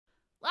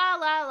La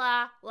la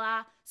la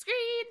la. Screen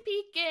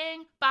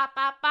peeking. Bop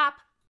bop bop.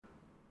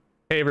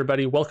 Hey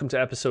everybody, welcome to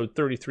episode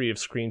 33 of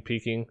Screen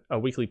Peeking, a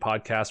weekly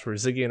podcast where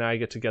Ziggy and I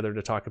get together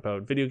to talk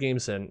about video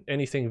games and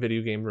anything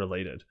video game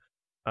related.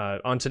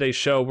 On today's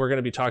show, we're going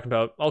to be talking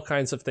about all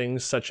kinds of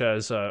things, such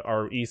as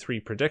our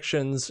E3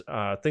 predictions,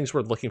 things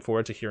we're looking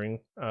forward to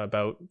hearing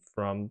about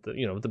from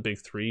the big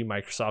three: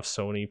 Microsoft,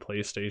 Sony,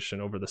 PlayStation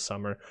over the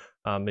summer,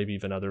 maybe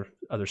even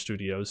other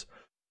studios,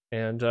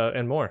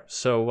 and more.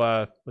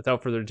 So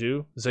without further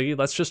ado, Ziggy,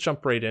 let's just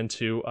jump right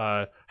into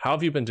how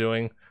have you been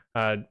doing?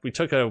 We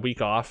took a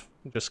week off,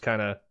 just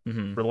kind of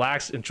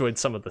relaxed, enjoyed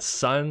some of the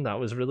sun. That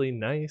was really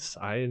nice.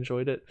 I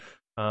enjoyed it.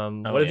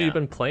 What have you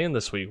been playing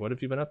this week? What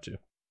have you been up to?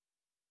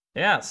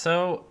 Yeah,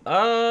 so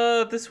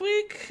this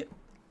week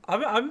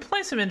I've been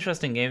playing some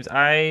interesting games.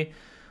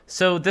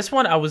 So this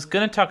one I was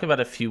gonna talk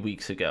about a few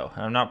weeks ago.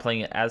 I'm not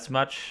playing it as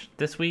much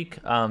this week,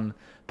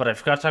 but I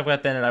forgot to talk about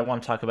it then, and I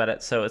want to talk about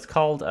it. So it's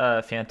called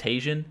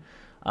Fantasian,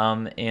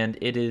 and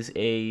it is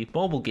a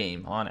mobile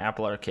game on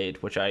Apple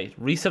Arcade, which I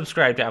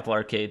resubscribed to Apple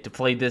Arcade to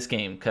play this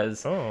game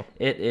because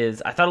it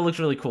is. I thought it looked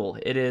really cool.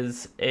 It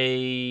is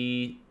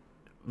a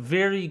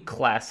very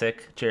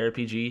classic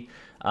JRPG.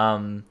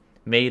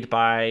 Made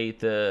by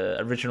the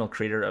original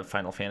creator of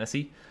Final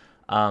Fantasy,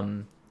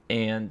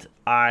 and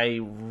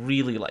I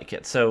really like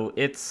it. So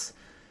it's,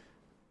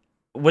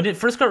 when it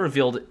first got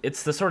revealed,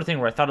 it's the sort of thing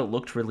where I thought it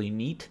looked really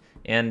neat,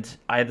 and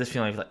I had this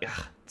feeling of like, it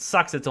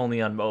sucks it's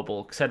only on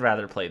mobile, because I'd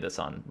rather play this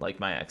on like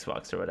my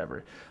Xbox or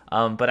whatever.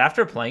 But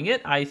after playing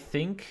it, I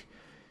think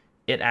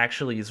it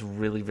actually is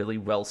really, really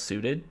well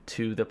suited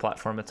to the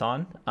platform it's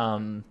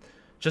on.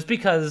 Just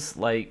because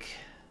like,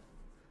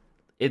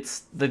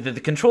 it's the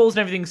controls and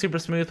everything super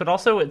smooth, but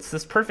also it's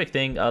this perfect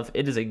thing of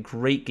it is a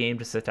great game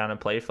to sit down and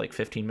play for like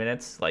 15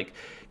 minutes, like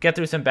get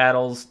through some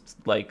battles,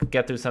 like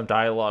get through some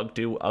dialogue,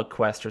 do a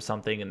quest or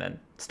something, and then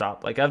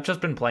stop. Like I've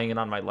just been playing it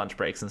on my lunch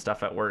breaks and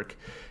stuff at work,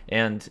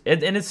 and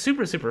it's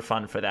super, super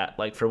fun for that.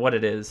 Like for what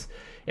it is,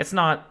 it's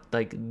not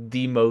like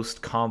the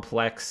most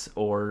complex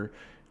or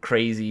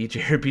crazy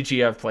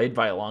JRPG I've played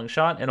by a long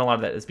shot, and a lot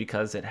of that is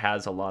because it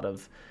has a lot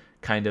of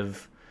kind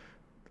of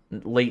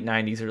late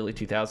 90s early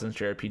 2000s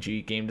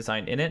JRPG game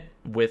design in it,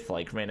 with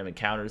like random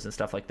encounters and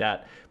stuff like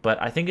that.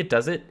 But I think it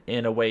does it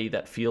in a way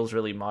that feels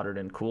really modern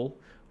and cool,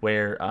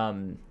 where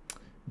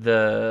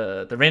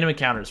the random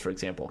encounters, for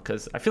example,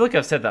 because I feel like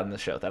I've said that on the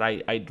show that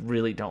I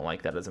really don't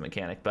like that as a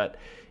mechanic, but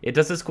it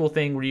does this cool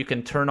thing where you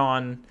can turn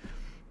on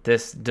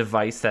this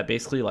device that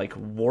basically like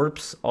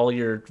warps all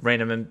your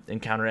random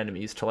encounter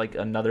enemies to like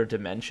another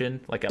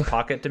dimension, like a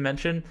pocket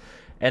dimension,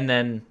 and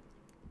then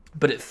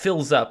but it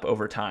fills up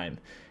over time.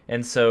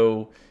 And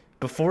so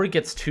before it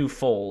gets too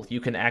full, you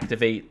can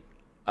activate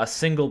a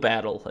single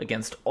battle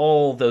against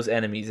all those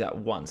enemies at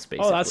once,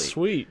 basically. Oh, that's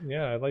sweet.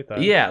 Yeah, I like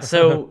that. Yeah,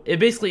 so it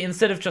basically,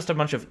 instead of just a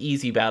bunch of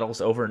easy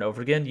battles over and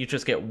over again, you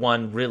just get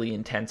one really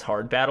intense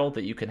hard battle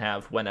that you can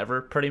have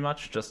whenever, pretty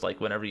much, just like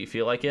whenever you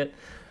feel like it.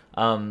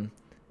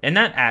 And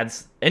that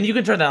adds, and you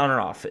can turn that on or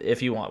off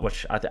if you want,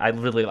 which I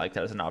really like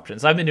that as an option.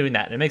 So I've been doing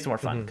that, and it makes it more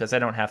fun because I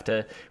don't have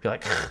to be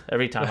like,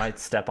 every time I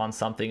step on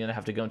something and I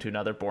have to go into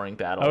another boring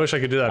battle. I wish I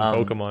could do that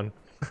in Pokemon.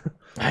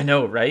 I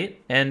know, right?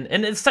 And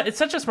it's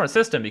such a smart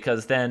system,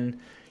 because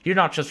then you're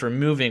not just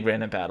removing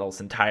random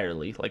battles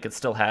entirely. Like it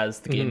still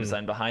has the game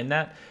design behind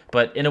that,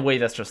 but in a way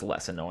that's just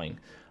less annoying.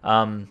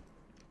 And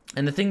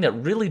the thing that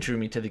really drew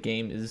me to the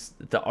game is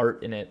the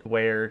art in it,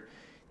 where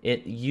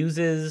it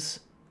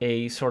uses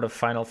a sort of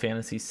Final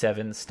Fantasy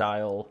VII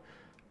style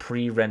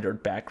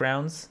pre-rendered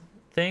backgrounds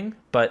thing,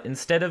 but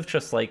instead of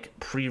just like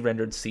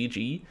pre-rendered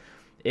CG,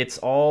 it's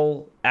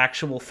all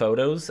actual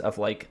photos of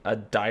like a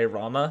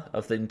diorama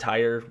of the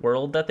entire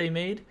world that they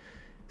made.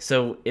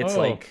 So it's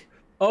like,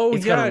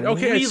 it's yeah,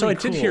 okay, really so I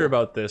did hear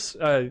about this.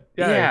 I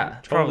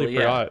totally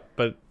forgot,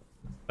 but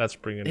that's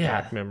bringing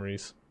back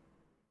memories.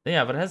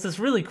 Yeah, but it has this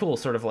really cool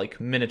sort of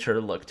like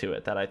miniature look to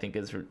it that I think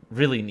is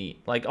really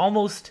neat, like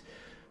almost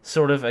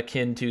sort of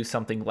akin to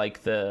something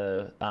like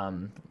the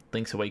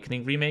Link's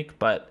Awakening remake,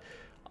 but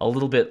a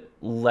little bit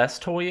less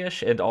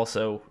toyish, and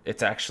also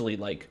it's actually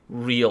like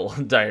real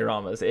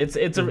dioramas.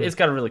 It's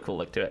got a really cool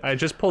look to it. I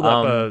just pulled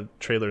up a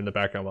trailer in the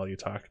background while you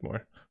talked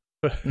more.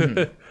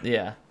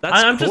 Yeah,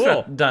 I'm just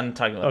not done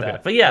talking about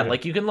that. But yeah,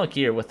 like you can look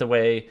here with the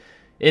way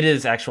it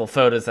is actual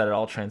photos that it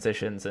all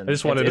transitions, and I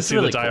just wanted to see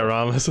really the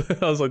dioramas. Cool.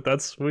 I was like,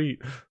 that's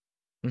sweet.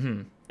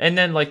 And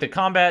then like the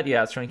combat,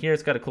 it's right here.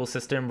 It's got a cool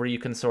system where you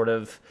can sort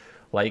of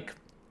like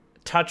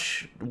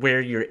touch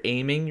where you're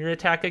aiming your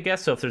attack, I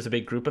guess. So if there's a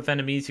big group of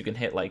enemies, you can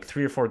hit like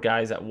 3 or 4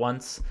 guys at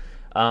once.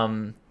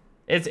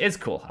 It's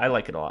cool. I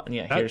like it a lot. And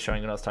here's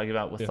showing what I was talking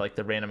about with like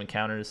the random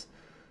encounters.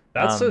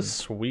 That's a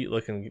sweet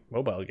looking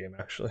mobile game,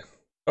 actually.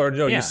 Or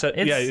no, you said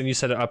and you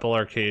said an Apple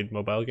Arcade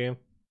mobile game.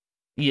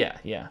 Yeah.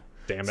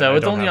 Damn it, so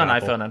it's only on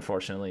iPhone,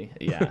 unfortunately.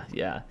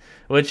 Yeah.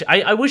 Which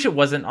I wish it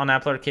wasn't on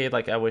Apple Arcade.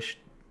 Like I wish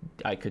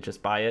I could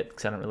just buy it,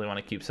 because I don't really want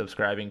to keep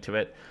subscribing to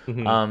it.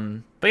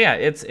 But yeah,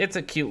 it's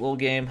a cute little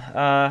game.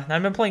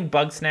 I've been playing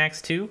Bug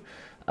Snacks too,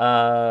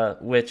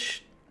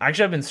 which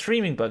actually I've been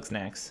streaming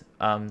Bugsnax,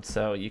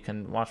 so you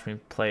can watch me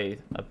play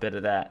a bit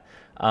of that.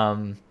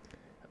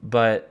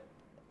 But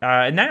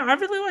now I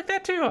really like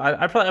that too.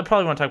 I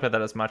probably won't talk about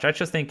that as much. I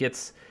just think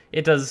it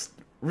does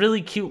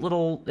really cute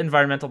little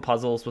environmental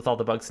puzzles with all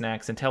the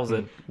Bugsnax and tells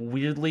a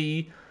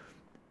weirdly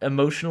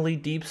emotionally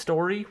deep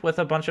story with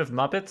a bunch of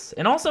Muppets,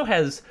 and also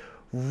has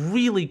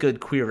really good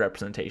queer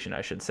representation,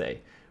 I should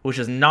say, which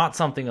is not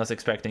something I was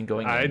expecting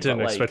going in. I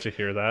didn't expect to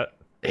hear that.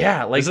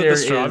 Yeah, like is it the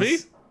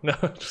Stravi? No,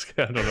 just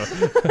kidding, I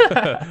don't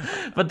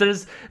know. But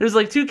there's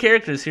like two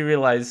characters who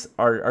realize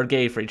are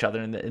gay for each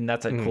other, and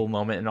that's a cool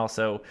moment. And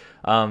also,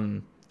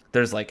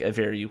 there's like a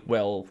very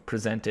well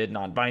presented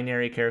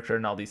non-binary character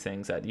and all these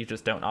things that you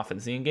just don't often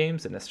see in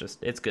games, and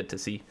it's good to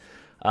see.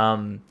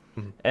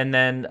 And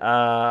then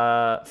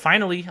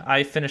finally,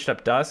 I finished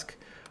up Dusk,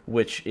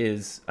 which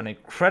is an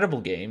incredible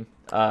game.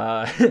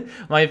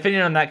 My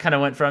opinion on that kind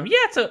of went from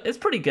it's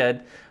pretty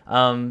good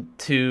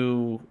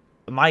to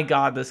my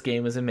god, this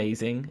game is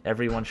amazing,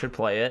 everyone should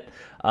play it.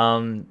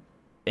 And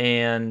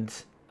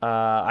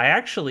I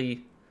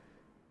actually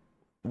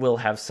will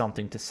have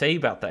something to say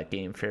about that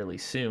game fairly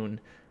soon,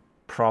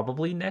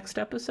 probably next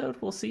episode,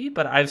 we'll see,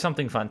 but I have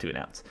something fun to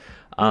announce.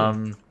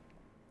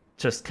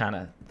 Just kind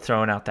of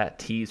throwing out that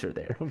teaser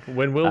there.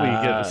 When will we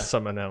get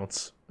some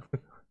announce?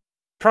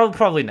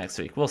 Probably next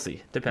week. We'll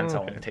see. Depends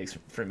how long it takes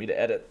for me to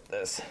edit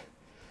this.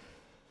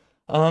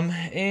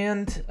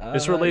 And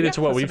it's related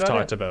to what we've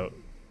talked about.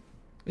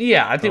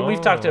 Yeah, I think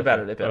we've talked about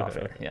it a bit off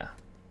air. Yeah.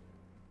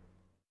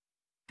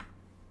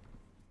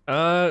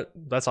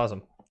 That's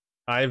awesome.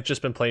 I've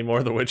just been playing more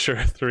of The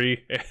Witcher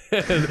 3,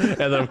 and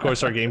then of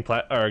course our game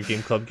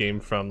club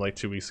game from like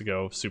 2 weeks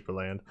ago,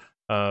 Superland.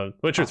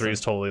 Witcher 3 has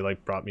totally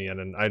like brought me in,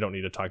 and I don't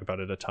need to talk about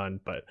it a ton,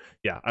 but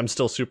yeah, I'm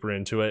still super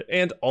into it.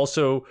 And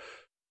also,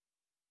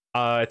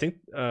 I think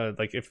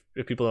like if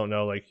people don't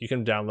know, like you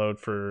can download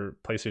for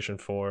PlayStation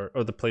 4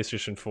 or the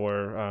PlayStation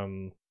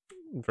 4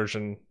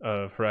 version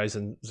of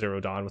Horizon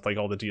Zero Dawn with like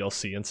all the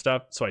DLC and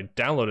stuff. So I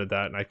downloaded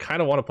that, and I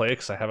kind of want to play it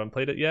because I haven't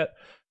played it yet.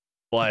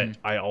 But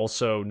I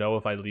also know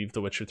if I leave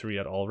The Witcher 3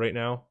 at all right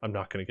now, I'm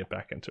not going to get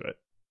back into it.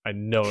 I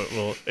know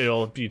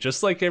it'll be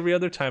just like every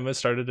other time I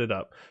started it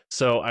up.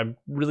 So I'm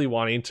really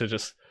wanting to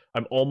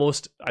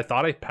I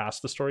thought I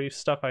passed the story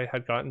stuff I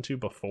had gotten to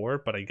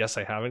before, but I guess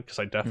I haven't, because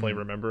I definitely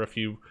remember a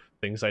few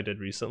things I did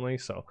recently.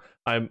 So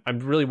I'm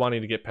really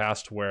wanting to get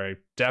past where I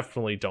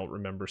definitely don't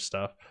remember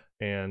stuff,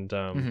 and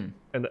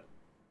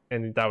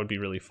and that would be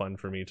really fun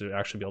for me to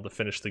actually be able to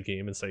finish the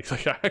game and say,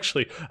 like, I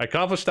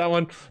accomplished that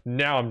one.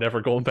 Now I'm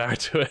never going back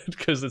to it,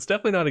 because it's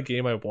definitely not a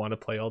game I want to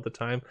play all the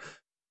time.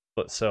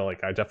 But so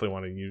like I definitely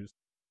want to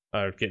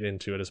get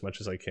into it as much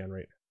as I can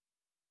right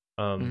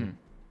now.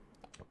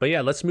 But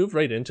yeah, let's move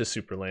right into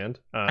Superland.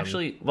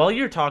 Actually, while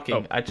you're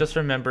talking, I just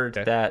remembered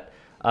that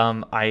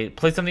I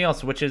played something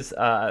else, which is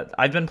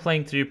I've been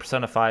playing through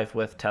Persona 5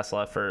 with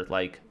Tesla for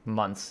like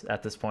months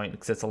at this point,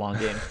 because it's a long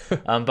game.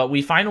 But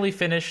we finally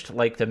finished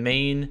like the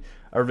main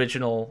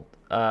original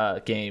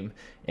game,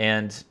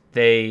 and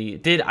they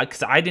did,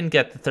 because I didn't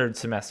get the third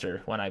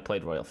semester when I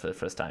played Royal for the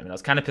first time, and I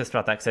was kind of pissed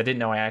about that because I didn't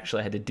know I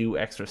actually had to do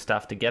extra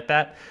stuff to get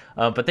that.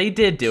 But they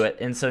did do it,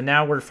 and so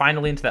now we're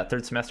finally into that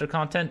third semester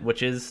content,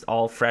 which is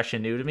all fresh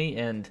and new to me.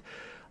 And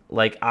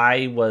like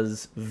I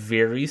was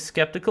very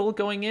skeptical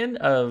going in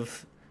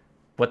of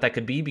what that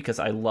could be, because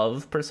I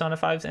love Persona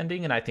 5's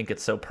ending, and I think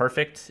it's so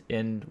perfect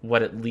in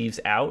what it leaves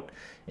out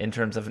in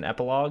terms of an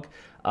epilogue.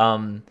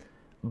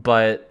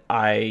 But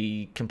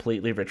I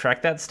completely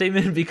retract that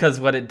statement, because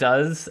what it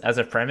does as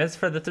a premise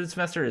for the third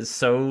semester is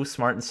so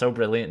smart and so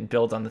brilliant, and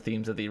builds on the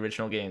themes of the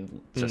original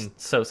game just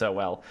so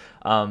well.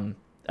 I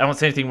won't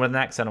say anything more than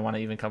that, because I don't want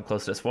to even come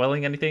close to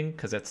spoiling anything,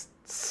 because it's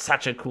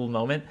such a cool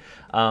moment.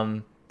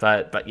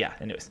 But yeah,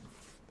 anyways,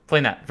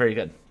 playing that, very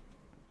good.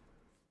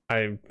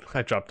 I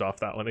dropped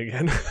off that one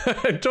again.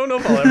 I don't know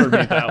if I'll ever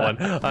beat that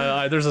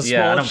one. There's a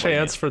small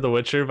chance for The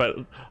Witcher, but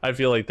I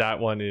feel like that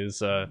one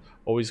is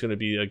always going to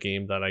be a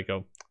game that I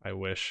go, I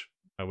wish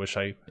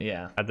I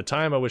at the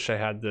time, I wish I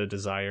had the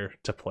desire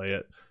to play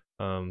it.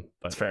 But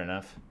that's fair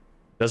enough.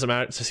 Doesn't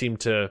matter to seem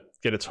to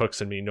get its hooks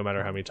in me, no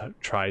matter how many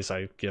tries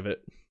I give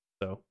it.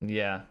 So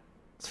yeah,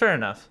 it's fair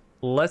enough.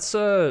 Let's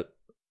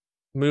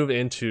move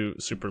into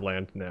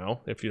Superland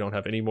now, if you don't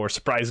have any more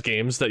surprise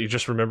games that you're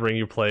just remembering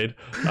you played.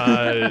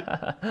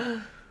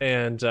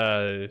 And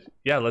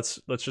yeah,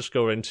 let's just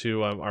go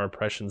into our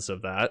impressions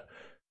of that.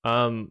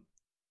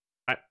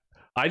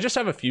 I just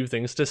have a few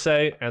things to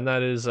say, and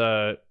that is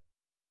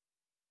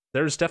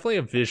there's definitely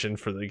a vision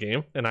for the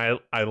game, and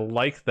I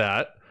like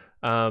that.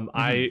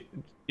 I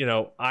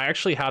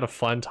actually had a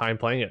fun time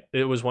playing it.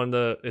 It was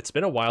it's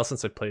been a while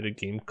since I played a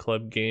game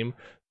club game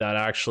that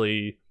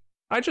actually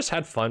I just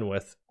had fun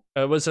with.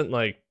 I wasn't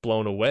like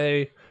blown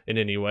away in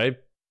any way,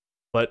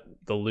 but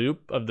the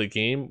loop of the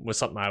game was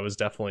something I was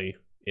definitely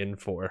in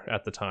for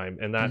at the time.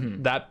 And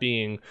that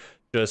being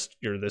just,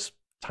 you're this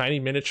tiny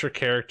miniature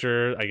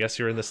character. I guess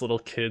you're in this little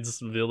kid's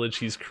village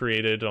he's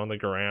created on the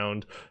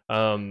ground,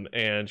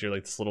 and you're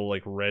like this little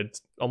like red,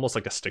 almost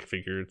like a stick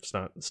figure. It's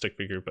not a stick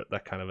figure, but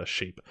that kind of a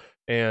shape.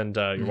 And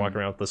you're walking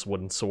around with this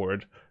wooden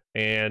sword,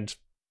 and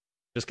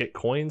just get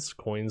coins.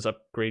 Coins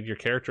upgrade your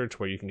character to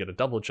where you can get a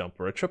double jump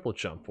or a triple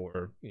jump,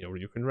 or where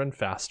you can run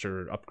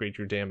faster, upgrade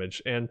your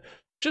damage, and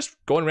just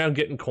going around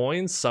getting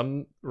coins.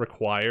 Some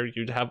require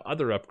you to have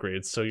other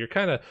upgrades, so you're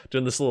kind of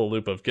doing this little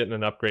loop of getting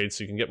an upgrade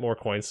so you can get more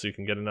coins so you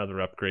can get another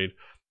upgrade.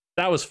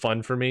 That was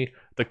fun for me.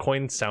 The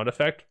coin sound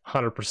effect,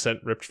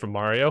 100% ripped from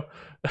Mario.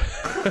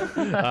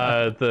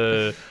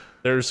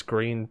 There's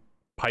green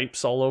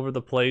pipes all over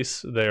the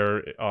place.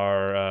 There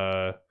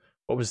are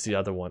what was the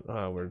other one?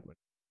 Where'd it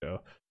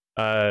go?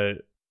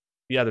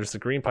 There's the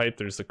green pipe,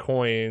 there's the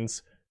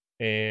coins,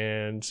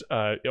 and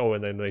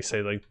and then they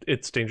say like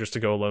it's dangerous to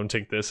go alone,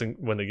 take this, and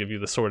when they give you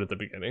the sword at the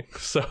beginning.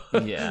 So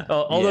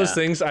all those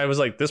things, I was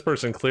like, this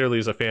person clearly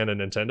is a fan of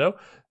Nintendo,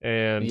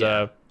 and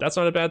that's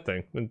not a bad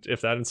thing. And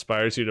if that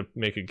inspires you to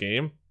make a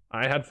game,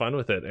 I had fun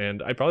with it,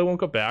 and I probably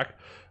won't go back.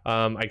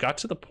 I got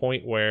to the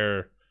point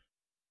where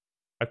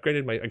I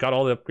got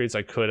all the upgrades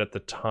I could at the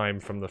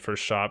time from the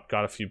first shop,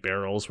 got a few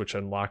barrels which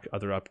unlock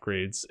other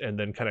upgrades, and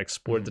then kind of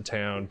explored the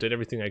town, did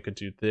everything I could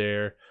do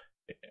there.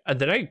 And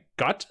then I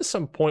got to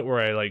some point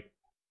where I like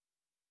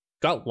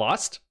got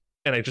lost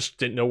and I just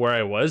didn't know where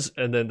I was,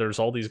 and then there's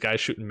all these guys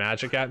shooting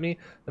magic at me,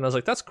 and I was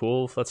like, that's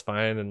cool, that's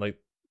fine, and like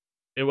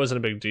it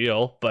wasn't a big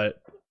deal,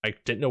 but I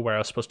didn't know where I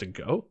was supposed to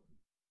go.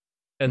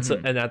 And so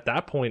at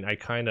that point I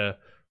kind of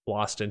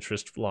lost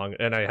interest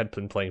and I had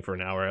been playing for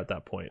an hour at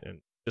that point, and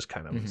just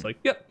kind of was like,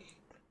 yep,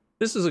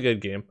 this is a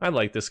good game. I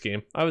like this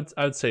game. I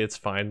would say it's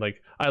fine.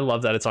 Like, I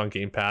love that it's on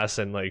Game Pass,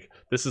 and like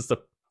this is the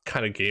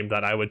kind of game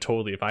that I would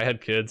totally, if I had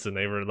kids and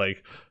they were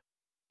like,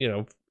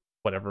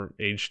 whatever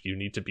age you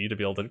need to be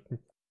able to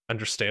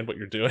understand what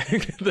you're doing,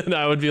 then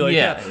I would be like,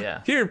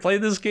 here, play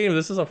this game.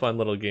 This is a fun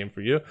little game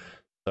for you.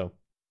 So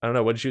I don't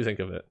know. What did you think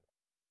of it?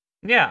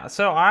 Yeah,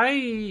 so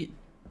I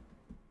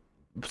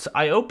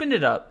opened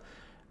it up.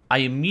 I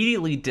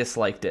immediately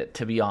disliked it,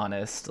 to be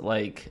honest.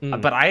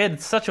 But I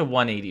had such a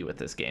 180 with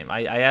this game.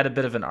 I had a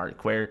bit of an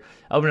arc where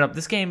I opened up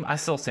this game. I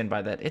still stand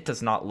by that. It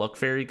does not look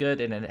very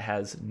good, and it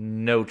has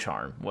no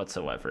charm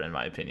whatsoever, in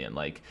my opinion.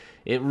 Like,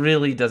 it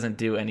really doesn't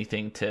do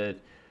anything to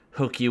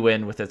hook you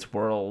in with its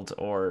world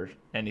or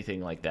anything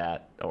like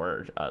that,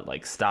 or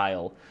like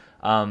style.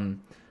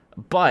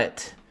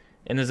 But,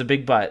 and there's a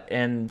big but,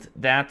 and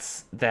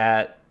that's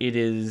that it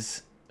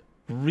is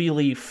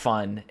really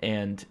fun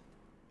and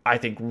I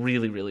think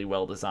really, really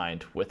well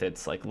designed with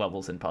its like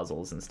levels and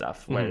puzzles and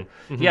stuff. Where,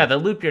 the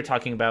loop you're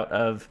talking about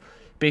of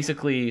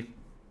basically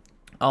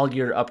all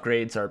your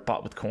upgrades are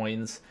bought with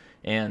coins,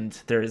 and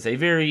there is a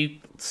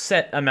very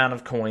set amount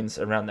of coins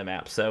around the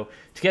map. So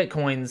to get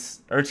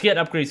coins, or to get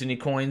upgrades, you need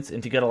coins,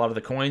 and to get a lot of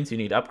the coins, you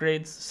need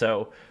upgrades.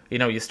 So,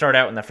 you start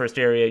out in the first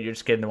area, you're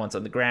just getting the ones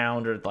on the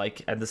ground, or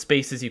like at the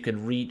spaces you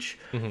can reach,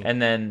 and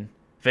then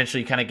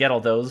eventually you kind of get all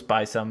those,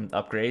 buy some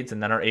upgrades,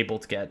 and then are able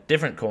to get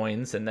different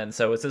coins. And then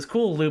so it's this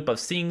cool loop of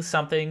seeing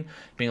something,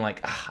 being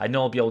like, I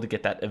know I'll be able to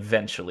get that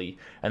eventually.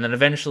 And then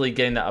eventually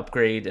getting the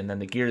upgrade, and then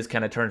the gears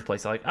kind of turn into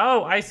place. Like,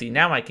 oh, I see,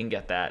 now I can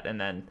get that. And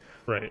then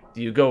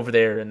you go over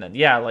there, and then,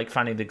 like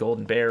finding the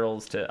golden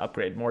barrels to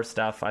upgrade more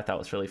stuff, I thought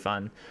was really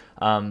fun.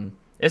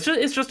 It's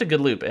just a good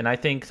loop. And I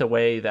think the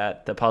way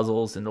that the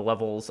puzzles and the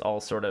levels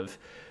all sort of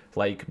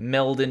like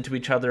meld into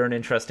each other in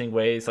interesting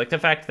ways. Like the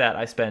fact that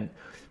I spent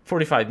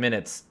 45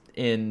 minutes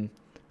in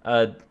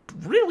a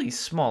really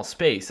small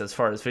space as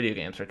far as video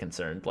games are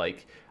concerned.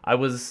 Like, I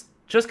was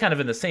just kind of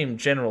in the same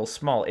general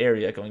small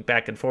area going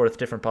back and forth,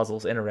 different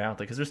puzzles in and around,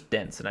 because it's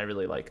dense, and I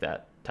really like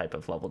that type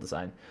of level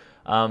design.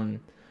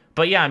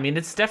 But yeah, I mean,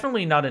 it's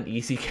definitely not an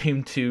easy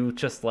game to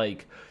just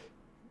like,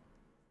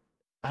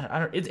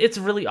 it's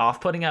really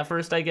off-putting at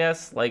first, I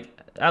guess. Like,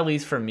 at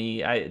least for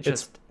me, I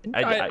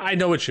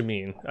know what you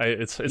mean.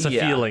 It's a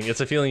feeling.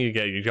 It's a feeling you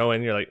get. You go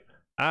in, you're like,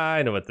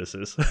 I know what this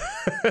is.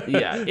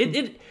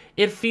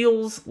 It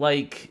feels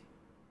like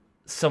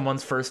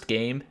someone's first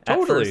game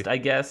at first, I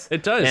guess.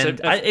 It does. And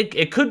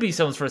it could be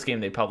someone's first game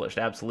they published.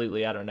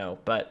 Absolutely, I don't know.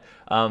 But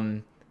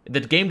the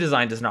game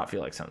design does not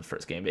feel like someone's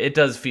first game. It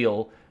does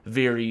feel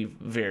very,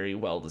 very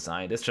well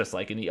designed. It's just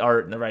like in the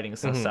art and the writing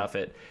and stuff.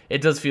 It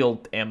does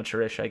feel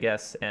amateurish, I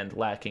guess, and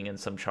lacking in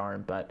some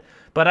charm. But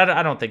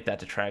I don't think that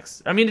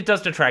detracts. I mean, it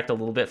does detract a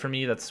little bit for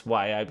me. That's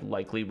why I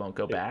likely won't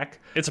go back.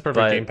 It's a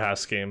perfect Game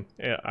Pass game.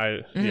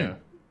 Yeah,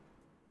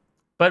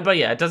 But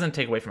yeah, it doesn't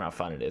take away from how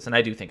fun it is, and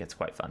I do think it's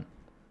quite fun.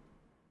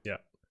 Yeah.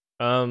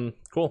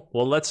 Cool.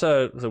 Well, let's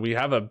so we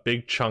have a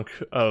big chunk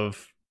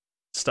of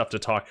stuff to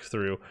talk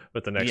through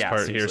with the next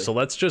part here. So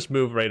let's just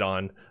move right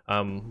on.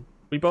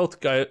 We both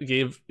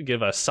give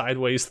a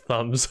sideways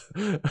thumbs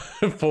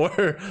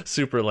for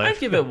Superland. I'd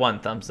give it one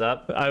thumbs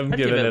up. I'm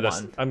giving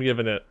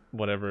it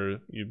whatever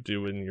you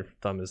do when your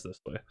thumb is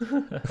this way.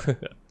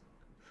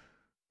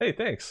 Hey,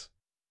 thanks.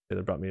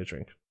 Taylor brought me a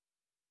drink.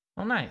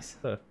 Oh, nice.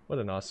 What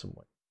an awesome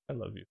one. I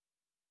love you.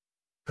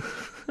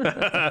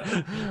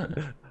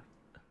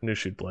 knew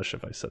she'd blush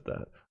if I said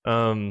that.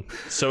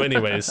 So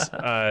anyways,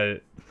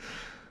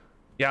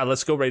 yeah,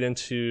 let's go right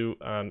into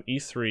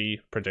E3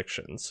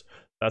 predictions.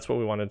 That's what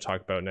we wanted to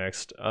talk about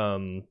next.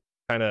 Kind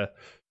of,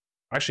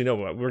 actually, no,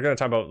 we're going to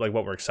talk about like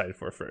what we're excited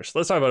for first.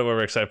 Let's talk about what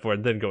we're excited for,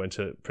 and then go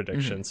into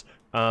predictions.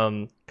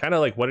 Kind of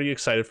like, what are you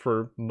excited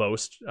for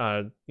most?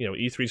 E3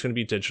 is going to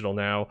be digital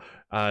now.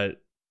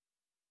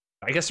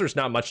 I guess there's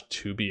not much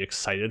to be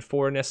excited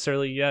for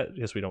necessarily yet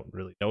because we don't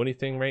really know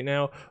anything right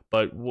now.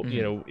 But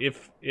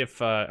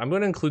if I'm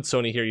going to include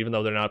Sony here, even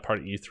though they're not part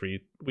of E3,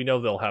 we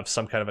know they'll have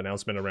some kind of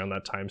announcement around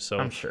that time. So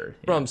I'm sure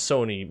from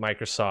Sony,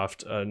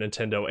 Microsoft,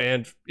 Nintendo,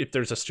 and if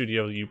there's a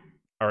studio you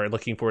are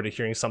looking forward to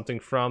hearing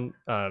something from,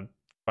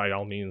 by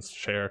all means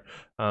share.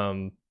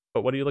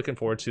 But what are you looking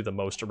forward to the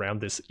most around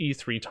this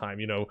E3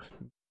 time?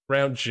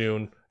 Around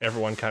June,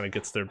 everyone kind of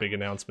gets their big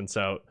announcements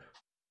out.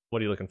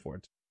 What are you looking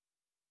forward to?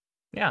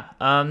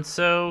 Yeah.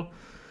 So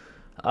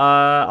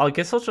I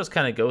guess I'll just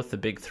kind of go with the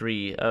big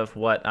three of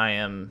what I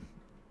am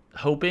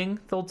hoping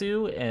they'll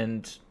do,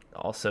 and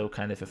also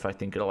kind of if I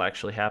think it'll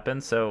actually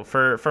happen. So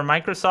for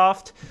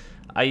Microsoft,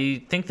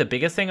 I think the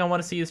biggest thing I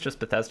want to see is just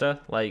Bethesda.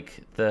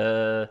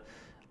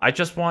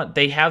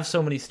 They have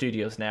so many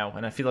studios now,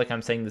 and I feel like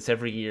I'm saying this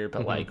every year,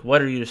 but like,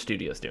 what are your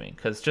studios doing?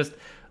 Because just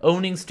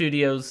owning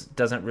studios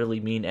doesn't really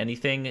mean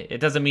anything.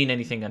 It doesn't mean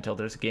anything until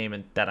there's a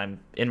game that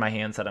I'm in my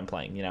hands that I'm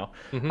playing,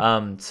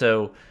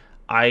 So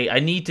I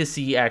need to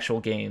see actual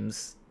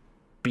games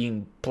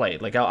being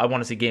played. Like, I want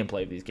to see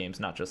gameplay of these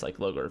games, not just like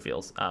logo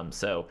reveals.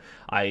 So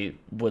I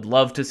would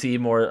love to see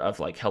more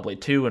of like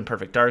Hellblade 2 and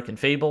Perfect Dark and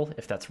Fable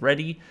if that's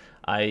ready.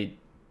 I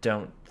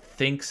don't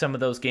think some of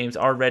those games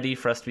are ready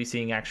for us to be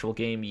seeing actual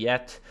game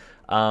yet,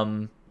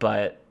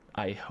 but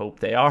I hope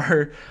they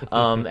are.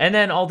 And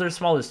then all their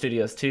smaller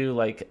studios too.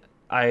 Like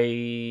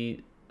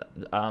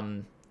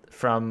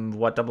from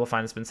what Double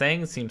Fine has been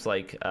saying, it seems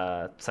like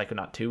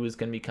Psychonaut 2 is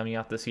going to be coming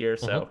out this year,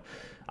 so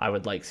I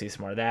would like to see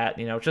some more of that.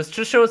 Just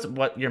show us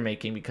what you're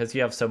making, because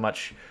you have so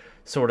much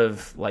sort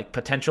of like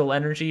potential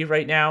energy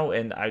right now,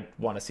 and I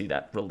want to see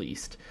that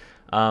released.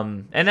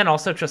 And then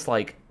also just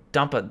like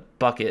dump a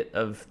bucket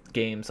of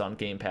games on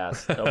Game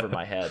Pass over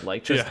my head.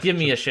 Like, just give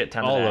me a shit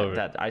ton of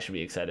that I should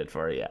be excited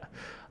for. Yeah.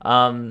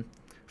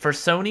 For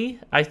Sony,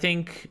 I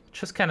think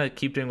just kind of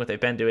keep doing what they've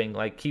been doing,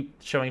 like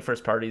keep showing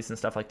first parties and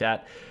stuff like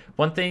that.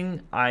 One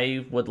thing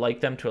I would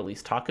like them to at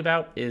least talk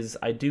about is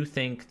I do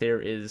think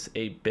there is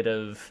a bit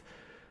of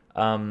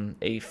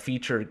a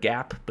feature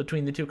gap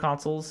between the two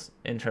consoles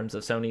in terms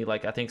of Sony.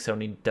 Like, I think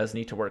Sony does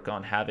need to work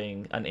on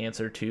having an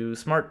answer to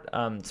smart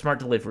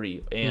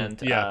delivery and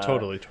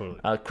totally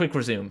quick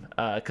resume,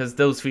 because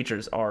those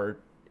features are,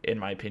 in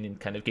my opinion,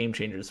 kind of game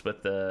changers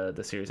with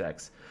the Series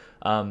X,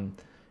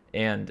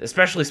 and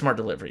especially smart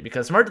delivery,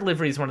 because smart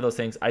delivery is one of those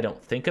things I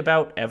don't think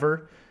about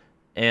ever,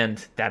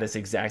 and that is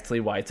exactly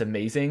why it's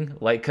amazing.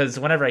 Like, because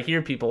whenever I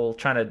hear people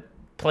trying to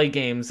play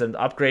games and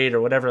upgrade or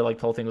whatever, like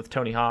the whole thing with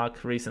Tony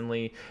Hawk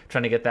recently,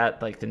 trying to get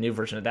that, like the new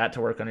version of that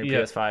to work on your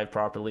PS5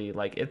 properly,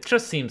 like it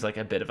just seems like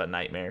a bit of a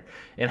nightmare,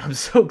 and I'm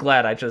so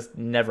glad I just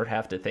never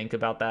have to think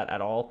about that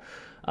at all.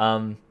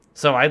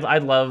 So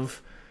I'd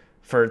love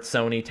for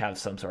Sony to have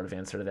some sort of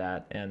answer to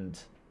that, and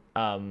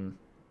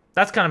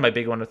that's kind of my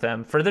big one with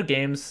them. For their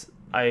games,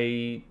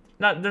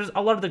 there's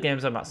a lot of the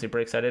games I'm not super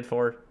excited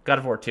for. God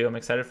of War 2 I'm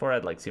excited for.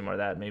 I'd like to see more of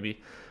that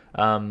maybe.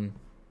 And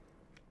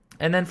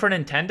then for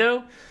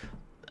Nintendo,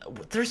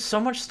 there's so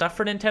much stuff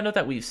for Nintendo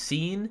that we've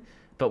seen,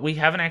 but we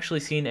haven't actually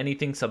seen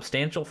anything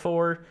substantial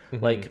for.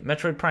 Like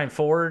Metroid Prime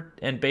 4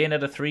 and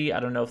Bayonetta 3, I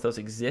don't know if those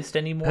exist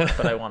anymore,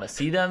 but I want to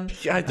see them.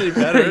 Yeah, they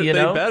better. They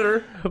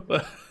better.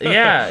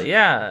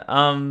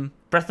 yeah.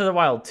 Breath of the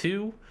Wild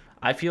 2,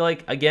 I feel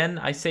like, again,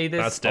 I say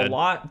this a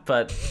lot,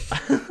 but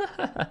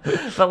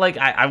but like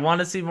I want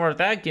to see more of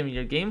that. Give me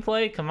your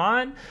gameplay. Come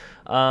on.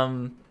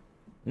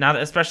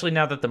 Especially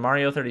now that the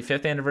Mario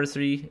 35th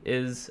anniversary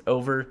is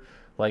over,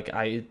 like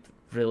I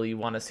really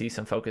want to see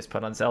some focus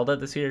put on Zelda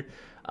this year.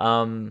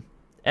 And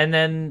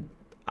then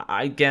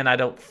again, I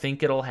don't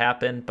think it'll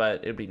happen,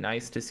 but it'd be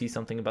nice to see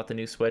something about the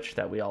new Switch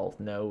that we all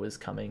know is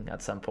coming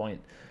at some point.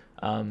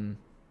 So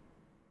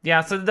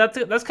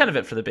that's kind of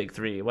it for the big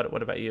three.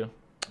 What about you?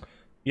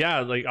 Yeah,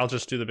 like I'll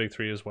just do the big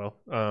three as well.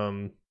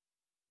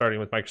 Starting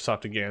with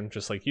Microsoft again,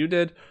 just like you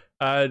did.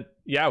 With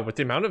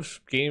the amount of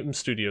game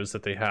studios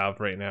that they have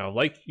right now,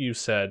 like you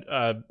said,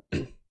 I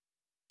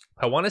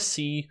want to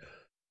see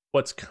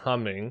what's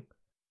coming.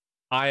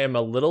 I'm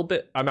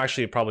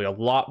actually probably a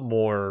lot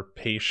more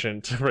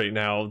patient right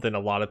now than a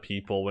lot of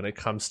people when it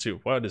comes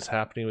to what is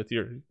happening with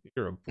you're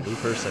a blue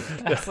person.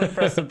 Actually,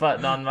 press a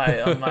button on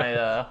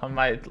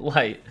my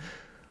light.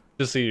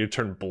 Just so you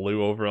turn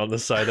blue over on the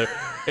side there.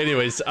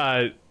 Anyways,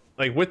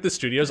 like with the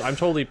studios, I'm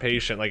totally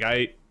patient. Like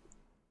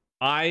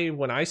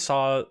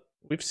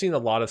we've seen a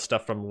lot of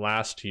stuff from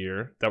last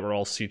year that were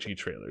all CG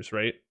trailers,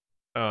 right?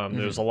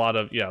 There's a lot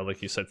of,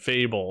 like you said,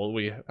 Fable.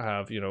 We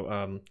have,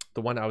 the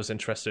one I was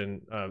interested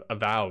in,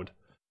 Avowed.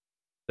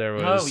 There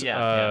was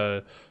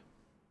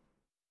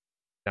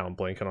now I'm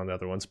blanking on the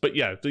other ones, but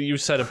yeah, you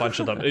said a bunch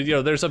of them.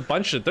 There's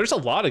a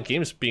lot of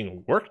games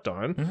being worked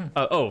on.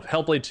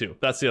 Hellblade 2,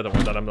 that's the other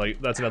one that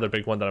that's another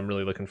big one that I'm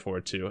really looking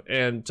forward to.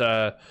 And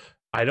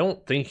I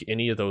don't think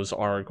any of those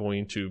are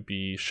going to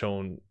be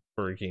shown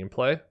for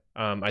gameplay.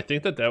 I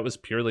think that was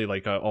purely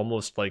like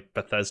almost like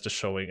Bethesda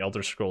showing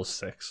Elder Scrolls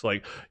 6.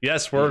 Like,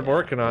 yes, we're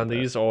working on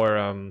these,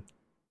 or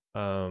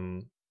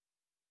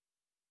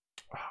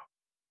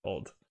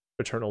called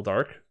Eternal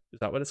Dark. Is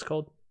that what it's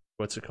called?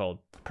 What's it called?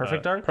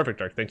 Perfect Dark? Perfect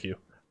Dark, thank you.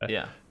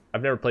 Yeah.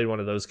 I've never played one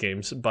of those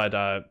games,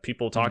 but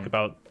people talk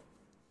about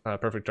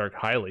Perfect Dark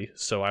highly,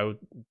 so I would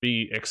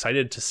be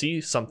excited to see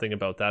something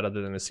about that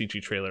other than a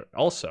CG trailer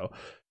also.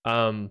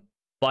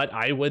 But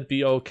I would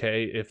be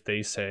okay if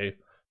they say,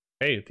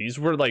 hey, these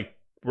were like,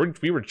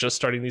 we were just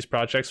starting these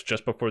projects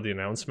just before the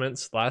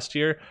announcements last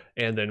year,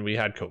 and then we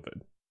had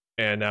COVID.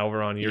 And now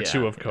we're on year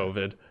 2 of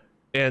COVID.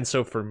 And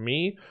so for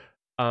me,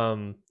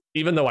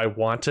 even though I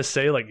want to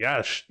say, like,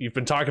 yeah, you've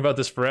been talking about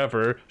this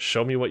forever,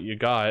 show me what you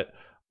got,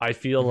 I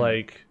feel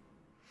like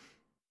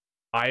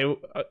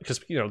because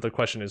the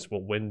question is,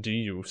 well, when do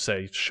you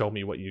say show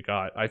me what you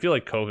got? I feel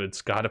like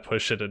COVID's got to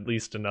push it at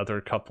least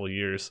another couple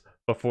years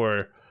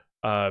before,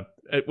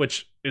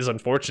 which is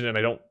unfortunate, and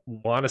I don't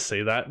want to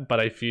say that,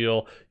 but I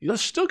feel you're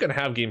still gonna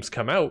have games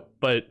come out,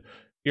 but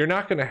you're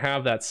not gonna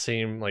have that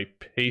same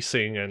like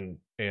pacing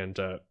and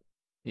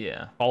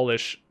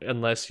polish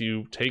unless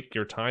you take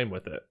your time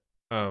with it.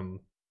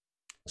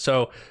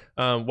 So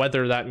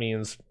whether that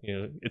means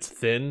it's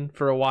thin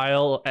for a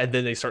while and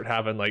then they start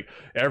having like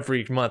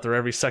every month or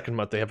every second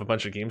month they have a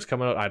bunch of games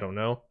coming out, I don't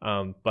know.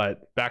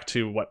 But back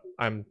to what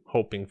I'm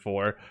hoping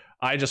for,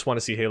 I just want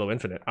to see Halo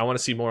Infinite. I want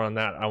to see more on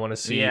that. I want to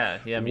see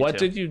what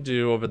did you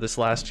do over this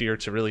last year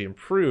to really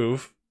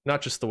improve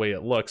not just the way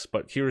it looks,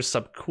 but here's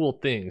some cool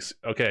things.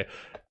 Okay,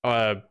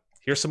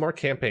 here's some more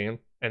campaign,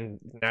 and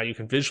now you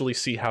can visually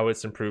see how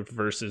it's improved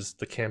versus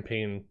the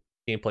campaign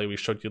gameplay we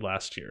showed you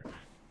last year.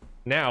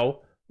 Now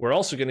we're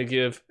also going to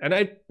give,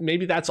 and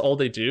maybe that's all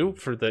they do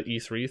for the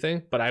E3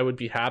 thing, but I would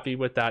be happy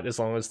with that as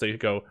long as they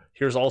go,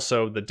 here's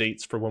also the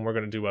dates for when we're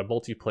going to do a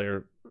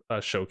multiplayer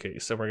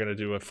showcase, and we're going to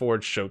do a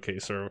Forge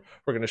showcase, or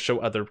we're going to show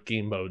other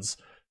game modes.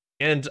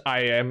 And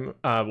I am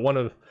one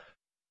of,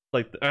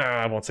 like,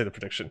 I won't say the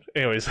prediction.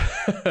 Anyways,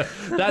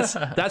 that's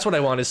what I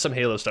want, is some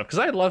Halo stuff, because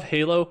I love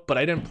Halo, but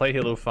I didn't play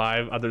Halo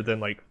 5 other than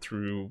like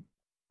through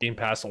Game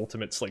Pass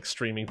Ultimate's like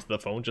streaming to the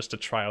phone just to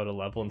try out a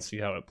level and see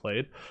how it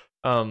played.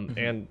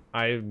 And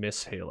I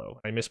miss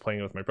Halo. I miss playing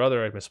it with my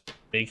brother. I miss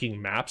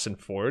making maps in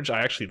Forge.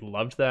 I actually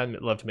loved that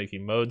and loved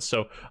making modes.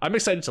 So I'm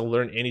excited to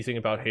learn anything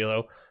about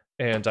Halo.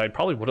 And I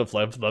probably would have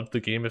loved the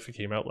game if it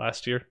came out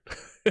last year,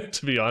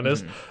 to be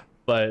honest.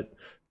 But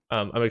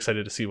I'm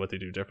excited to see what they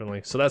do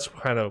differently. So that's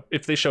kind of,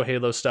 if they show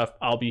Halo stuff,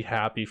 I'll be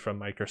happy from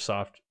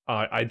Microsoft.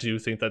 I do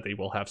think that they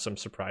will have some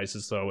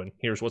surprises though, and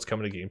here's what's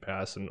coming to Game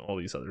Pass and all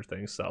these other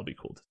things. So that'll be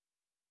cool.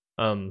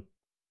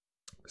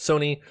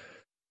 Sony,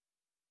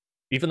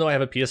 even though I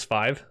have a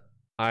PS5,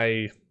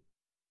 I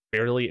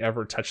barely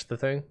ever touch the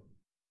thing,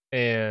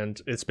 and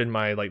it's been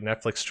my like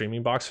Netflix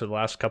streaming box for the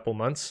last couple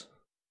months.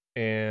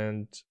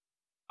 And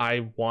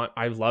I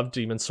love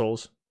Demon's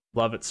Souls,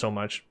 love it so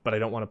much, but I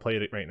don't want to play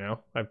it right now.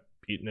 I've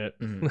beaten it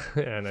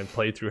and I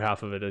played through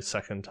half of it a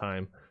second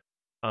time.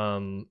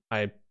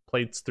 I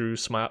played through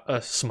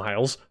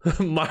Miles.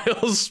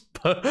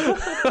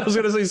 I was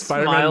gonna say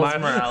Spider-Man.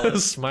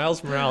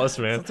 Miles Morales,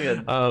 man.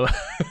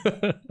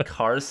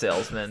 Car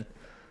salesman.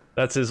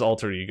 That's his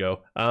alter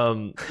ego.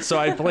 So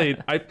I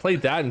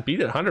played that and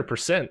beat it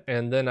 100%,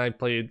 and then I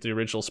played the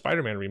original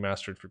Spider-Man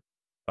remastered for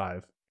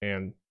 5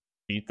 and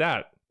beat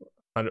that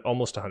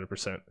almost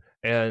 100%.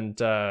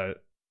 And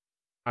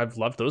I've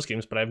loved those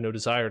games, but I have no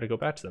desire to go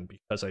back to them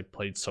because I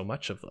played so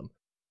much of them.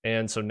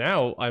 And so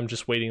now I'm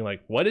just waiting,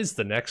 like, what is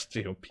the next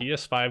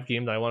PS5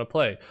 game that I want to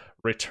play?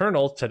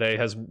 Returnal today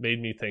has made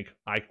me think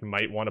I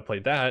might want to play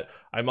that.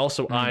 I'm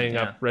also eyeing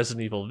up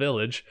Resident Evil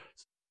Village.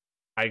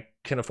 I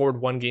can afford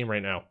one game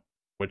right now.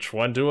 Which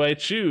one do I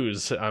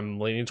choose? I'm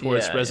leaning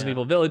towards Resident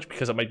Evil Village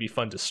because it might be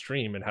fun to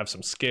stream and have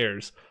some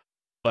scares.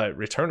 But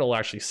Returnal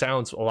actually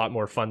sounds a lot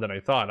more fun than I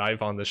thought.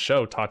 I've on this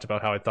show talked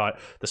about how I thought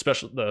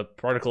the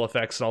particle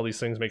effects and all these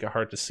things make it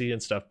hard to see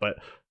and stuff, but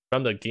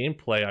from the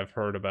gameplay I've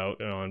heard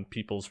about on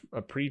people's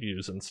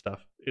previews and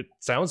stuff, it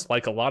sounds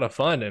like a lot of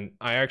fun, and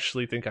I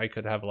actually think I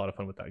could have a lot of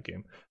fun with that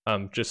game.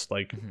 Just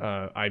like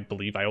I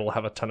believe I will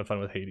have a ton of fun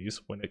with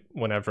Hades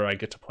whenever I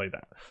get to play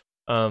that.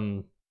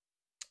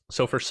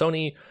 So for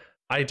Sony,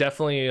 I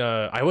definitely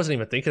I wasn't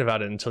even thinking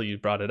about it until you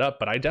brought it up,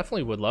 but I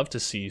definitely would love to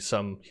see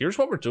some, here's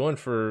what we're doing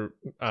for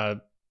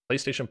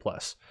PlayStation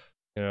Plus.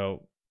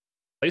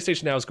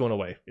 PlayStation Now is going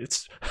away.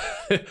 It's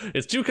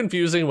it's too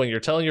confusing when you're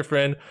telling your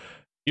friend,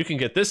 you can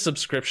get this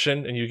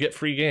subscription and you get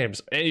free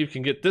games, and you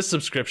can get this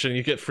subscription and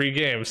you get free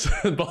games.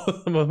 Both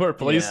of them are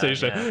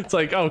PlayStation. Yeah. It's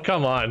like, oh,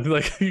 come on.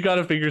 Like, you got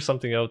to figure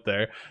something out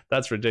there.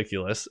 That's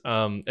ridiculous.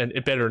 And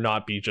it better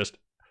not be just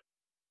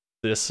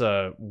this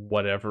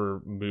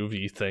whatever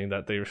movie thing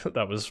that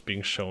that was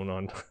being shown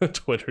on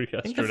Twitter yesterday.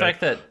 I think the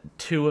fact that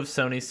 2 of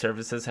Sony's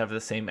services have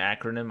the same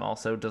acronym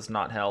also does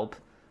not help.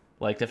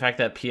 Like the fact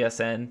that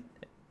PSN,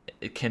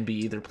 it can be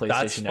either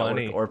PlayStation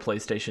Network or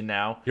PlayStation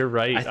Now. You're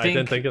right. I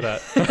didn't think of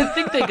that. I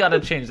think they gotta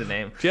change the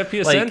name. Do you have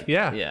PSN?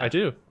 Yeah, I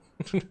do.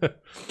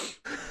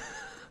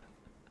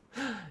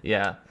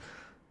 Yeah.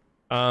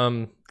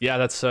 Yeah,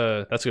 that's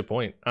a good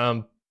point.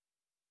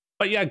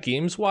 But yeah,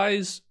 games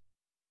wise,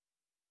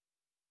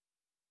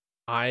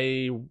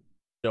 I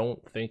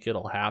don't think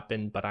it'll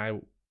happen, but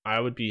I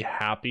would be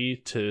happy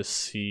to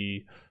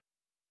see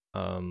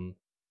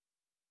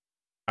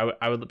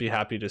I would be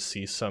happy to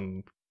see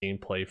some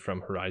gameplay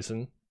from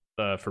Horizon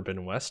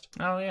Forbidden West.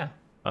 Oh yeah.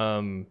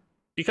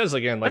 Because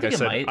again, like I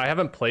said, I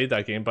haven't played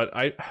that game, but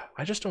I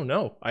just don't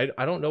know. I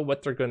don't know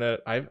what they're gonna.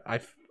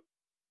 I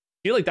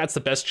feel like that's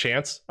the best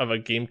chance of a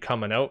game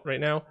coming out right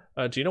now.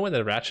 Do you know when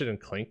the Ratchet and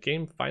Clank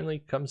game finally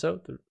comes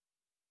out?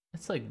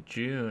 It's like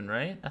June,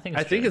 right? I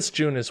think it's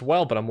June as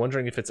well, but I'm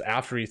wondering if it's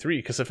after E3,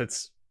 because if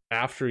it's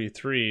after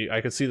E3, I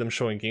could see them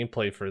showing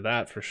gameplay for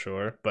that for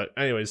sure. But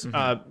anyways,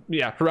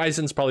 yeah,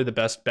 Horizon's probably the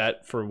best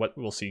bet for what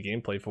we'll see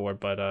gameplay for,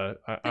 but I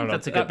don't know.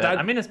 That's a good bet.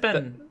 I mean,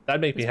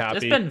 that'd make me happy.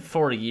 It's been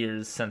 4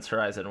 years since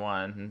Horizon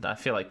 1, and I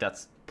feel like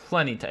that's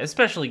plenty time,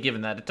 especially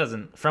given that it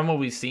doesn't, from what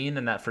we've seen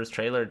in that first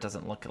trailer, it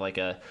doesn't look like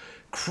a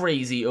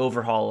crazy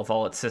overhaul of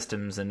all its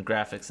systems and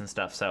graphics and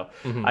stuff. So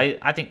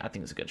I think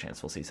it's a good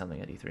chance we'll see something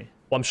at E3.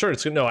 Well, I'm sure I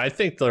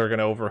think they're going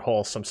to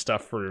overhaul some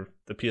stuff for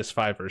the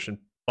PS5 version,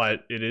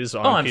 but it is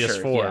on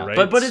PS4, sure, yeah.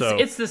 right? But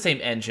it's the same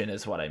engine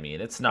is what I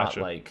mean. It's not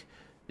like,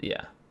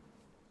 yeah.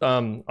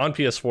 On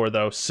PS4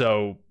 though,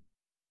 so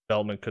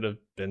development could have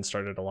been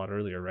started a lot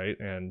earlier, right?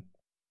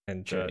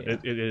 And sure,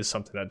 it is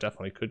something that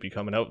definitely could be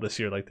coming out this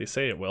year, like they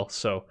say it will.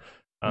 So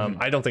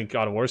I don't think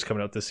God of War is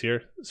coming out this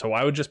year. So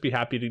I would just be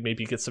happy to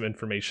maybe get some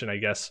information, I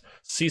guess,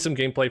 see some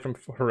gameplay from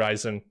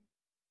Horizon,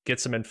 get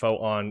some info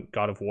on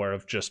God of War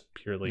of just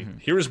purely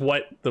here's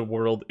what the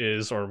world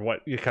is, or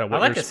what kind of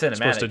what you're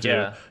supposed to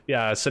do.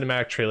 Yeah, a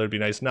cinematic trailer would be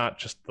nice, not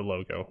just the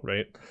logo,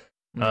 right?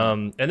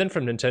 And then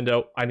from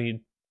Nintendo, I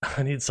need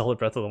Zelda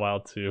Breath of the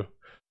Wild too.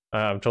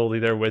 I'm totally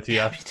there with you.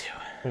 Yeah, me too.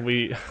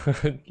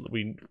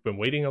 We've been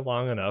waiting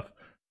long enough.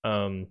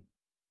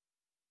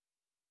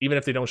 Even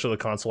if they don't show the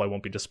console, I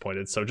won't be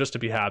disappointed. So just to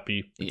be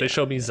happy, if they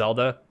show me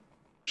Zelda,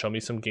 show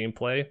me some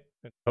gameplay,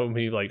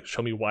 and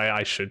show me why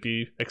I should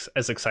be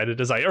as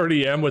excited as I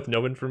already am with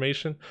no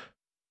information,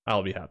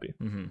 I'll be happy.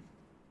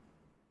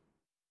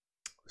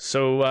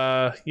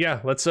 So yeah,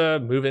 let's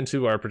move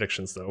into our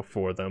predictions though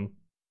for them,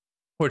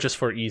 or just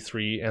for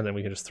E3, and then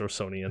we can just throw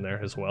Sony in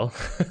there as well.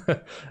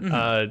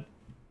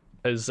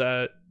 As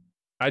I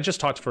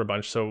just talked for a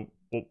bunch, so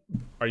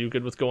are you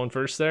good with going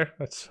first there?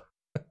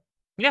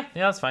 Yeah,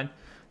 that's fine.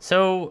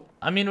 So,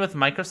 I mean, with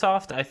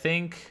Microsoft, I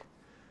think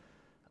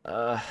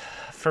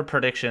for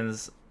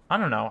predictions, I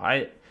don't know.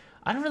 I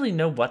don't really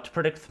know what to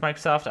predict with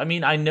Microsoft. I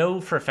mean, I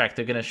know for a fact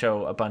they're going to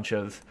show a bunch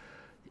of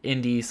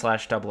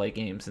indie/AA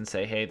games and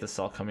say, hey, this is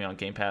all coming on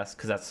Game Pass,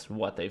 because that's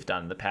what they've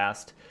done in the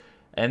past.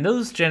 And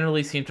those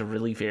generally seem to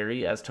really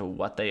vary as to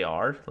what they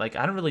are. Like,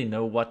 I don't really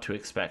know what to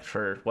expect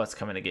for what's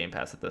coming to Game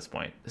Pass at this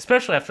point.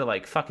 Especially after,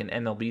 like, fucking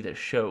MLB The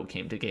Show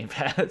came to Game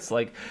Pass.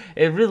 Like,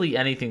 it really,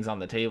 anything's on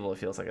the table, it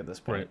feels like, at this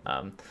point.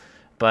 Right.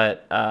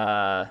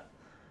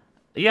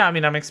 Yeah, I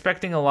mean, I'm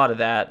expecting a lot of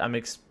that. I'm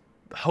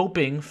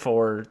hoping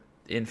for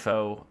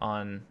info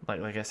on,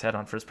 like I said,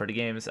 on first-party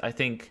games. I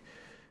think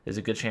there's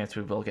a good chance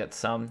we will get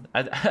some.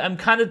 I'm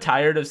kind of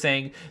tired of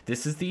saying,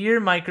 this is the year,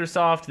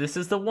 Microsoft, this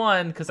is the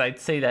one, because I'd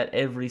say that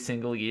every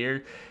single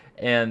year.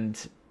 And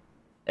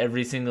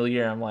every single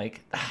year I'm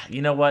like,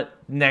 you know what,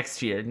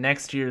 next year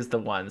is the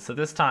one. So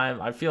this time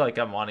I feel like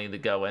I'm wanting to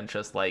go and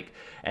just like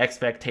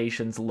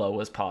expectations low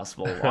as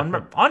possible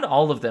on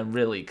all of them,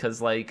 really, because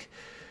like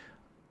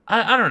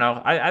I don't know,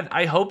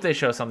 I hope they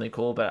show something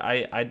cool, but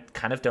I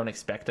kind of don't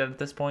expect it at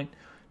this point.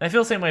 And I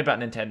feel the same way about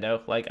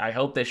Nintendo. Like, I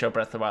hope they show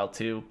Breath of the Wild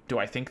 2. Do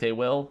I think they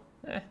will?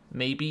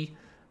 Maybe.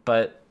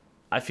 But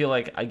I feel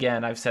like,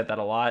 again, I've said that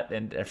a lot,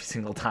 and every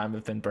single time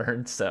I've been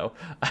burned, so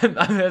I'm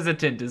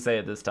hesitant to say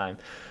it this time.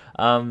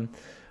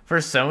 For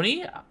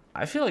Sony,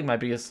 I feel like my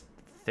biggest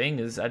thing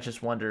is I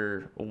just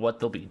wonder what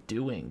they'll be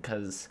doing,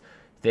 because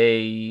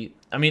they,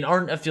 I mean,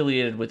 aren't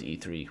affiliated with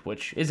E3,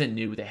 which isn't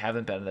new. They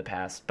haven't been in the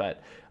past,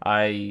 but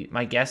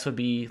my guess would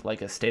be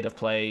like a State of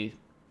Play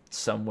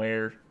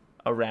somewhere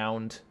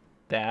around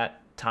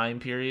that time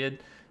period,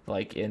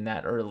 like in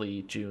that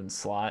early June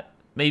slot,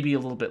 maybe a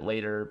little bit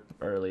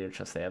earlier,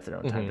 just they have their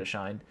own time to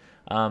shine.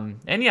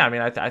 And yeah, I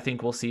mean, I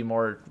think we'll see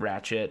more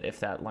Ratchet if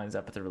that lines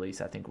up with the release.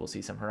 I think we'll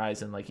see some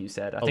Horizon, like you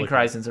said. I think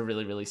Horizon's a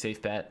really, really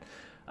safe bet.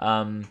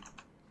 The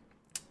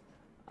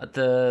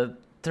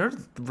third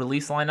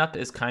release lineup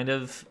is kind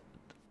of,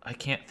 I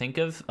can't think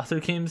of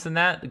other games than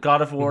that.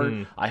 God of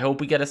War, I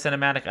hope we get a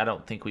cinematic. I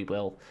don't think we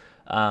will.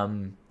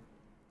 And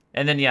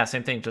then, yeah,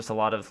 same thing, just a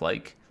lot of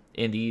like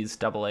indies,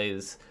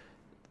 AA's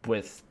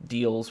with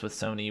deals with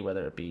Sony,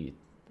 whether it be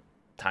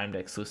timed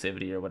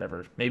exclusivity or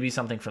whatever. Maybe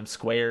something from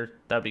Square.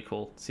 That'd be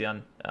cool to see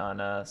on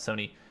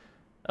Sony.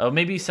 Oh,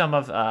 maybe some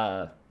of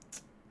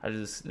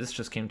this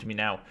just came to me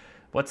now.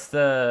 What's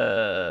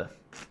the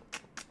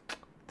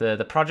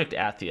Project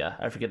Athia?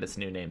 I forget its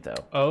new name though.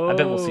 Oh, I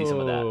bet we'll see some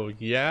of that. Oh,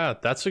 yeah,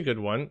 that's a good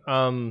one.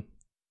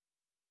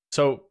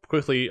 So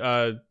quickly,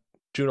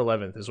 June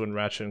 11th is when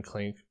Ratchet and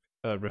Clank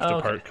Rift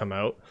Apart come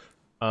out.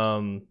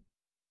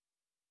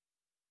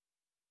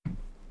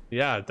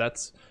 Yeah,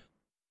 that's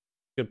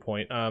a good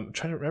point. I'm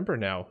trying to remember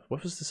now.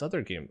 What was this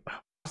other game?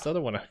 This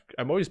other one.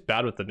 I'm always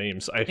bad with the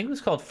names. I think it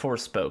was called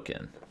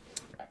Forspoken.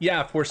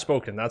 Yeah,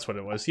 Forspoken. That's what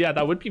it was. Yeah,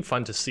 that would be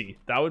fun to see.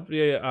 That would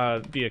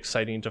be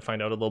exciting to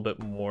find out a little bit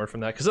more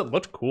from that because it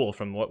looked cool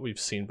from what we've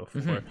seen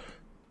before.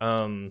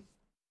 And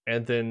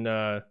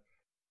then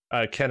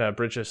Kenna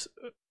Bridges,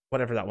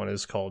 whatever that one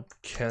is called,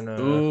 Kenna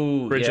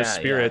Bridge of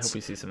Spirits. I hope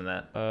we see some of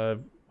that.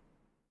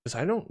 Because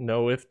I don't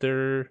know if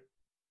there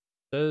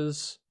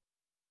says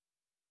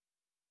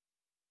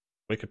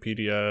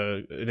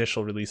Wikipedia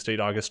initial release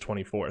date August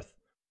 24th.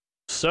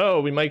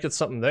 So we might get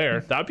something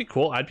there. That'd be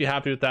cool. I'd be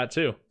happy with that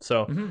too.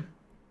 So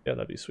yeah,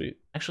 that'd be sweet.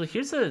 Actually,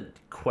 here's a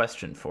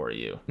question for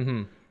you.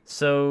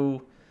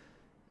 So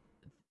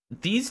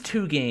these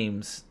two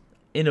games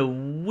in a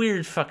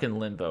weird fucking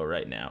limbo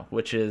right now,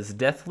 which is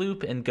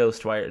Deathloop and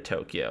Ghostwire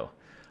Tokyo,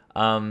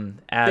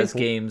 as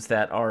games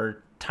that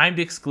are timed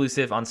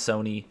exclusive on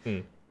Sony,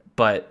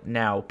 but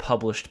now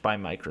published by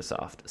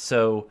Microsoft.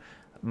 So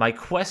my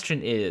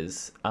question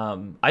is,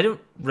 I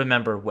don't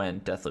remember when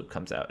Deathloop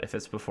comes out, if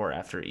it's before or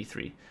after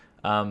E3.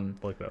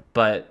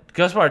 But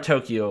Ghostwire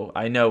Tokyo,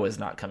 I know, is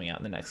not coming out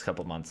in the next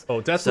couple months.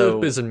 Oh,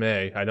 Deathloop is in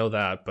May. I know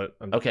that, but...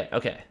 Okay.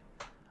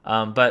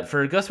 But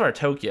for Ghostwire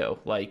Tokyo,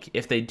 like,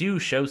 if they do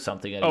show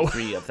something at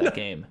E3 of that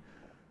game...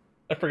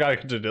 I forgot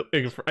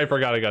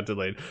it got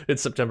delayed.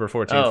 It's September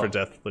 14th for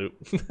Deathloop.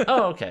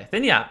 Oh, okay.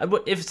 Then yeah,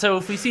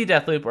 if we see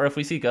Deathloop or if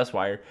we see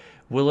Ghostwire,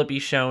 will it be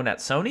shown at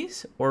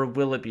Sony's or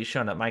will it be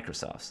shown at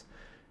Microsoft's?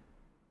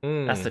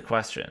 That's the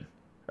question.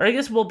 Or I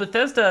guess, well,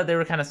 Bethesda, they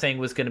were kind of saying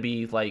was going to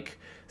be like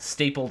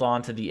stapled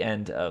onto the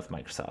end of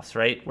Microsoft's,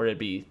 right? Where it'd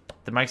be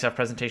the Microsoft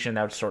presentation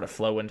that would sort of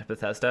flow into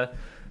Bethesda.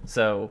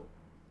 So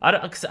I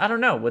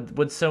don't know.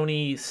 Would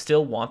Sony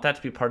still want that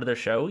to be part of their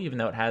show, even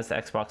though it has the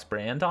Xbox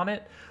brand on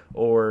it?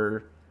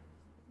 Or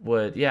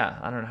I don't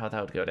know how that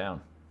would go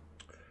down.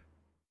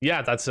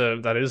 Yeah,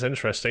 that is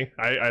interesting.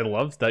 I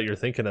love that you're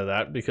thinking of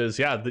that because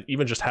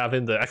even just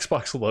having the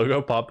Xbox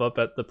logo pop up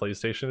at the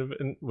PlayStation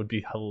event would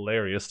be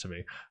hilarious to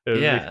me.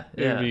 It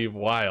would be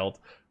wild.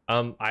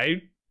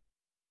 I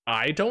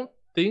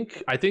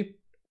think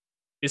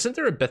isn't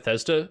there a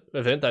Bethesda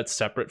event that's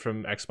separate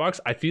from Xbox?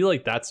 I feel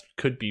like that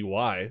could be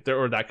why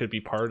that could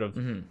be part of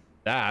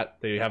that.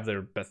 They have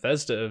their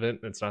Bethesda event.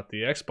 It's not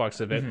the Xbox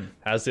event.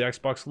 Has the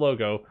Xbox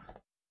logo.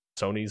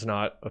 Sony's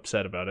not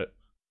upset about it.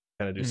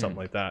 Kind of do something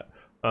like that.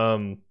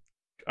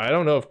 I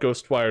don't know if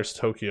Ghostwire's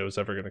Tokyo is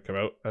ever going to come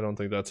out. I don't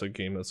think that's a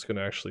game that's going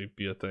to actually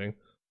be a thing.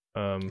 I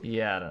don't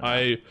know.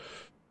 I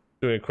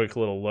doing a quick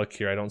little look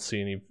here. I don't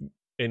see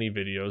any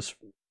videos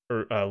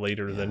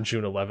later than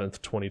June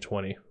 11th,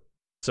 2020.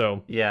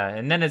 So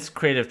and then it's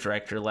creative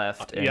director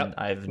left, and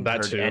I haven't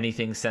heard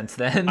anything since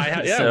then.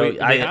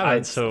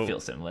 I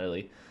feel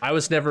similarly. I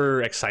was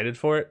never excited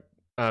for it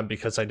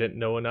because I didn't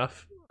know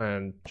enough,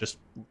 and just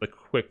the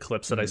quick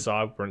clips that I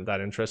saw weren't that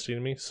interesting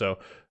to me. So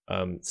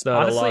it's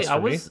not a loss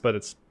for me, but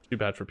it's too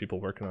bad for people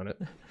working on it.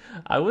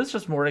 I was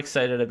just more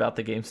excited about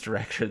the game's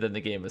director than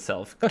the game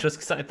itself, just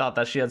because I thought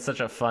that she had such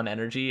a fun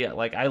energy.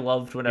 Like, I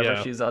loved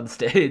whenever she's on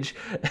stage,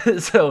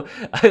 so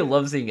I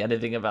love seeing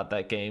anything about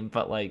that game.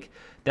 But like,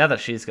 now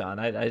that she's gone,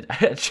 I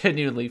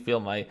genuinely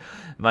feel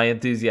my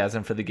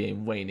enthusiasm for the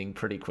game waning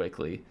pretty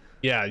quickly.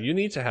 Yeah, you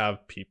need to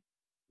have people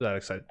that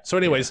excited. So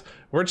anyways,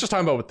 we're just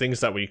talking about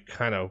things that we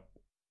kind of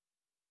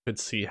could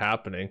see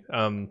happening.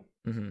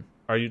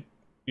 Are you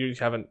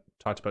haven't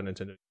talked about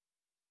Nintendo?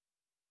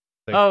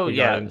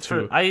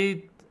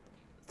 I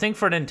think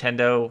for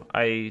Nintendo,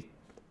 I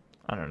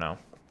don't know.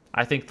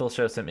 I think they'll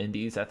show some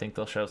indies. I think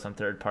they'll show some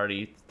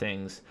third-party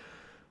things.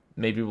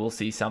 Maybe we'll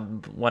see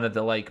one of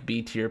the like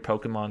B-tier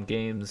Pokemon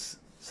games,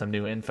 some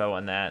new info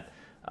on that.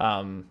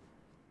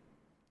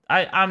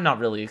 I'm not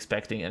really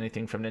expecting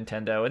anything from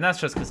Nintendo, and that's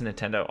just because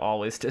Nintendo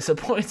always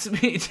disappoints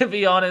me, to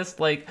be honest.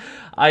 But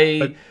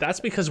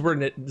that's because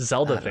we're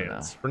Zelda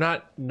fans. We're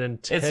not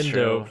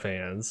Nintendo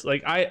fans.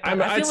 Like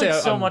I'd say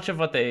so much of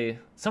what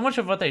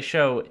they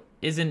show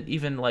isn't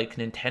even like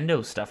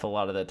Nintendo stuff a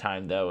lot of the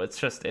time, though.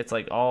 It's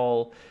like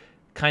all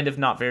kind of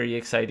not very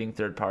exciting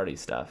third-party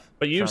stuff.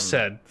 But you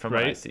said, from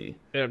right? What I see.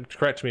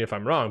 Correct me if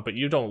I'm wrong, but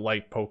you don't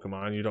like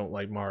Pokemon. You don't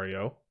like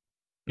Mario.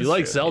 You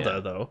like Zelda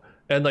though,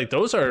 and like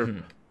those are.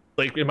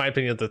 Like, in my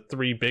opinion, the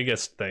three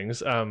biggest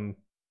things.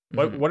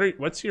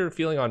 What's your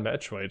feeling on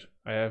Metroid?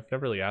 I have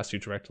never really asked you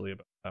directly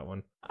about that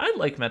one. I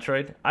like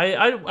Metroid.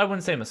 I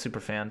wouldn't say I'm a super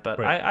fan, but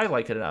I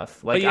like it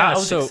enough. Like, I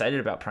was excited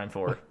about Prime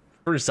 4.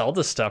 For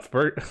Zelda stuff,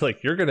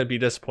 you're gonna be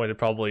disappointed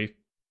probably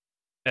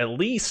at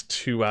least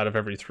 2 out of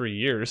every 3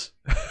 years.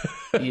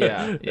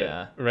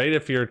 Yeah. Right,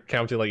 if you're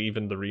counting like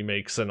even the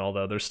remakes and all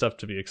the other stuff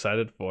to be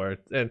excited for.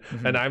 And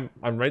I'm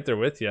right there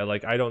with you.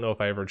 Like, I don't know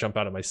if I ever jump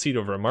out of my seat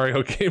over a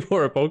Mario game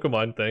or a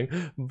Pokemon thing,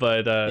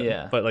 but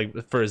but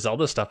like for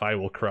Zelda stuff, I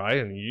will cry,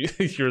 and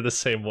you're the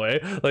same way.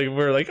 Like,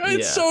 we're like, oh,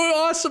 it's so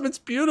awesome, it's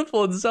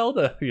beautiful, it's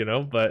Zelda,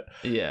 but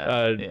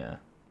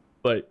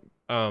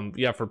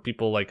for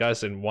people like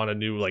us and want a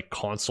new like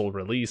console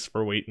release,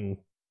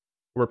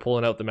 we're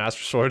pulling out the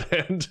Master Sword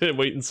and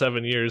waiting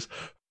 7 years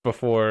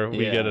before we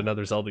get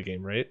another Zelda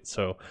game, right?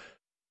 So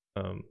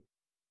I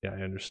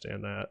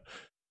understand that.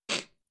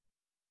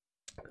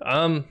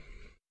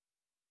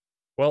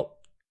 Well,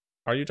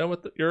 are you done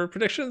with your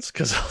predictions?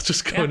 Because I'll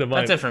just go into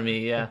mine. That's it for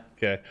me.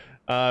 Okay.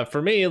 For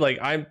me, like,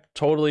 I'm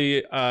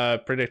totally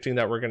predicting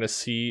that we're gonna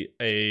see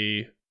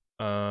a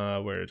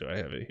where do I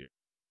have it here?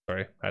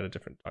 Sorry, I had a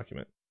different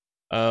document.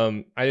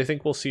 I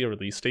think we'll see a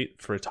release date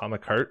for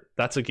Atomic Heart.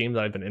 That's a game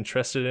that I've been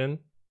interested in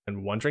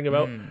and wondering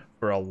about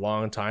for a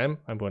long time.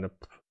 I'm going to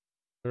put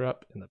her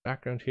up in the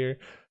background here.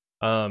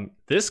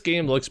 This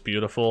game looks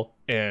beautiful,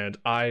 and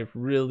I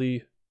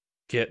really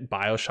get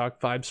BioShock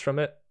vibes from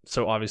it.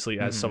 So obviously,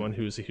 as someone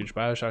who's a huge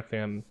BioShock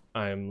fan,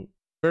 I'm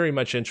very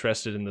much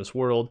interested in this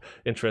world,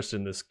 interested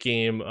in this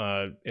game,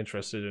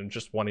 interested in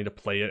just wanting to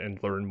play it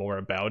and learn more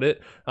about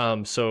it.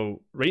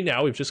 So right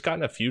now, we've just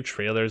gotten a few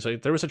trailers.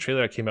 Like, there was a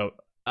trailer that came out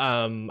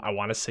I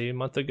want to say a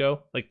month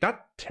ago, like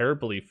not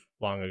terribly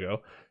long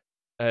ago.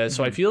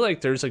 So I feel like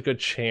there's a good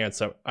chance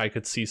that I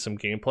could see some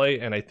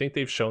gameplay, and I think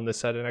they've shown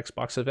this at an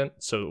Xbox event,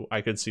 so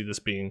I could see this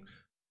being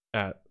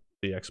at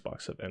the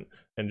Xbox event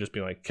and just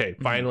being like, okay,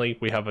 finally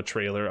we have a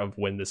trailer of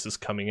when this is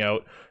coming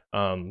out.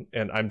 And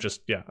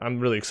I'm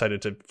really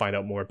excited to find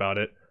out more about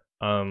it.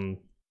 I'll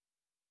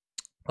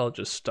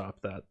just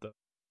stop that though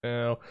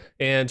now.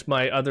 And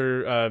my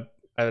other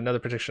another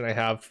prediction I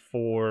have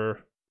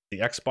for the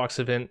Xbox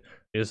event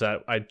is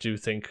that I do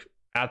think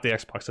at the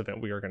Xbox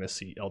event we are going to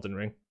see Elden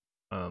Ring.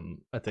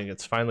 I think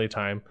it's finally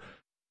time,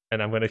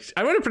 and I'm gonna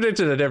predict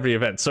it at every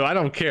event, so I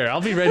don't care. I'll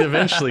be right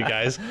eventually,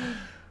 guys.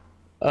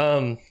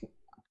 Elden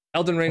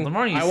Ring. Well, the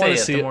more you say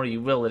it, the more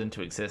you will it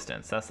into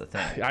existence. That's the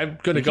thing. I'm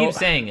gonna keep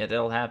saying it;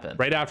 it'll happen.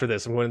 Right after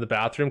this, I'm going to the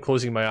bathroom,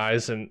 closing my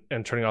eyes, and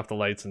turning off the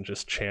lights, and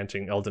just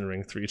chanting Elden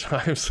Ring 3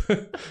 times,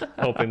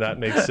 hoping that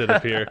makes it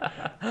appear.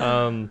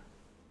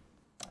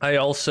 I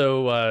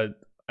also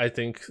I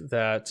think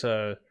that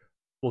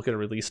we'll get a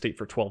release date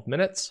for 12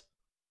 minutes.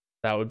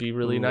 That would be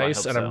really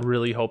nice, and I'm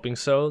really hoping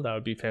so. That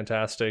would be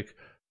fantastic.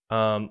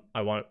 This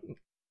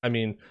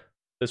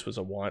was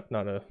a want,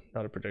 not a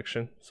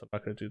prediction, so I'm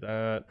not going to do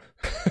that.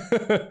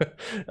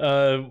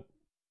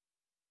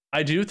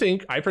 I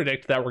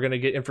predict that we're going to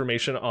get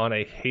information on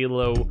a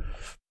Halo.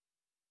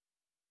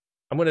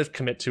 I'm going to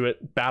commit to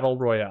it. Battle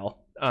Royale.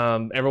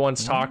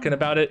 Everyone's talking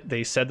about it.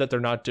 They said that they're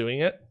not doing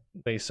it.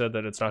 They said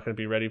that it's not going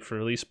to be ready for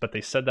release, but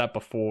they said that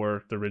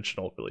before the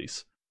original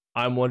release.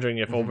 I'm wondering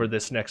if over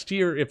this next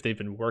year, if they've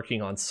been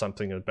working on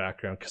something in the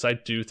background, because I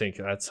do think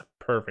that's a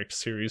perfect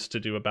series to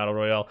do a Battle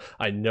Royale.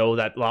 I know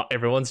that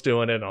everyone's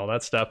doing it and all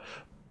that stuff,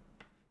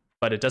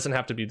 but it doesn't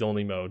have to be the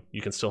only mode. You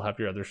can still have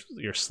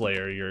your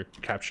Slayer, your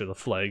Capture the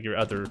Flag, your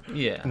other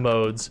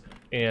modes,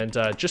 and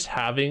just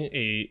having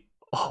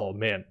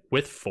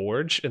with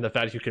Forge and the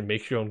fact you can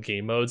make your own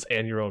game modes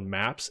and your own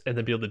maps, and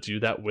then be able to do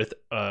that with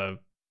a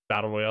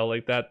Battle Royale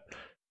like that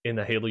in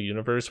the Halo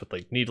universe with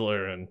like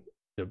Needler and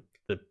the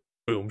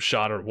boom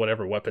shot or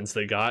whatever weapons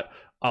they got.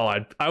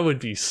 I would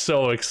be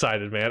so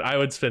excited, man. I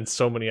would spend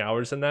so many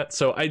hours in that.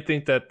 So I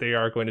think that they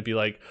are going to be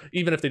like,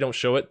 even if they don't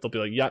show it, they'll be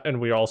like, yeah,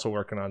 and we're also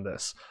working on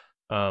this.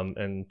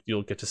 And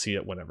you'll get to see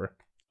it whenever.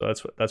 So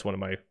that's one of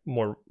my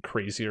more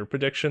crazier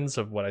predictions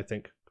of what I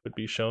think could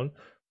be shown.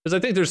 Because I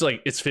think there's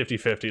like, it's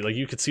 50-50. Like,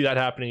 you could see that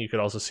happening, you could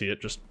also see it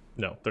just,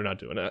 no, they're not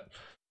doing that.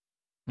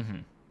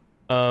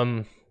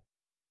 From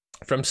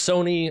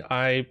Sony,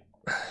 I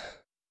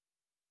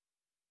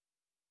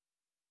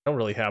don't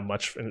really have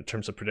much in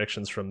terms of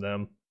predictions from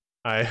them.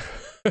 I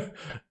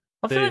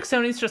feel like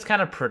Sony's just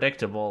kind of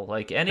predictable.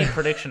 Like, any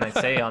prediction I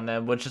say on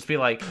them would just be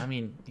like, I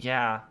mean,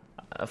 yeah,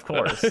 of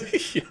course.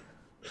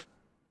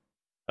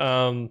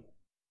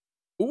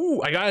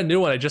 Ooh, I got a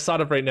new one. I just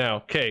thought of right now.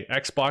 Okay,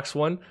 Xbox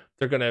One.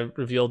 They're gonna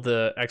reveal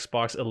the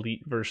Xbox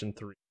Elite version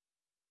 3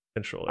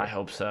 controller. I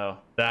hope so.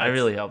 I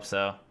really hope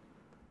so.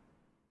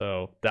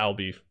 So that'll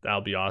be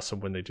awesome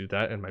when they do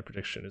that, and my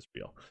prediction is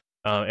real.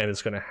 And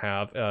it's gonna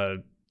have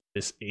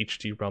this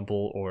HD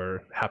rumble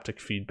or haptic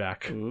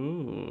feedback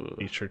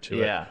feature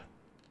to it.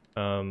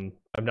 I'm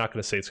not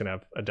going to say it's going to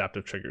have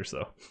adaptive triggers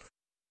though.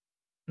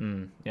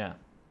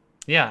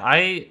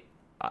 I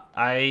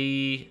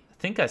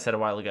think I said a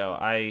while ago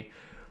I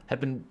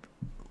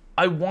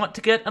want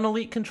to get an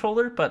Elite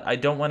controller, but I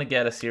don't want to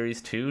get a Series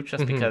 2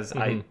 just because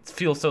I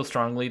feel so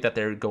strongly that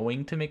they're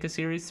going to make a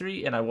Series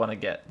 3, and I want to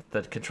get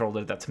the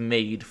controller that's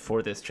made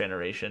for this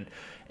generation.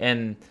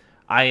 And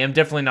I am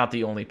definitely not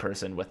the only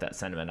person with that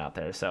sentiment out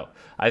there. So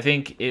I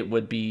think it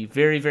would be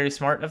very, very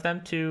smart of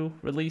them to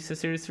release a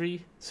Series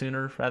 3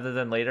 sooner rather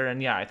than later.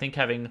 And yeah, I think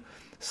having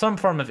some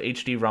form of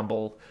HD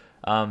rumble.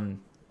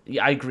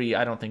 Yeah, I agree.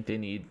 I don't think they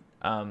need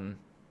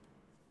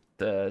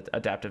the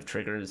adaptive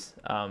triggers,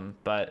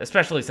 but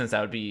especially since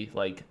that would be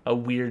like a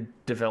weird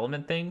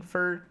development thing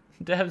for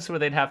devs, where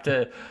they'd have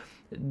to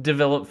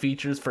develop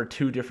features for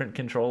two different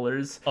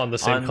controllers on the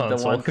same console.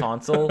 The one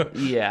console.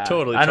 Yeah,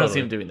 I don't see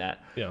them doing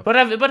that. Yeah, but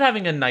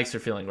having a nicer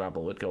feeling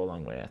rumble would go a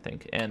long way, I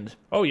think. And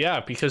oh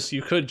yeah, because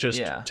you could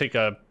just take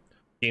a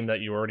game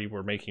that you already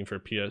were making for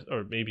PS,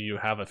 or maybe you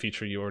have a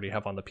feature you already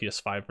have on the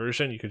PS5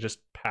 version. You could just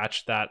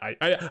patch that.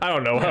 I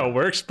don't know how it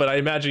works, but I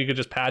imagine you could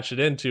just patch it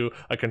into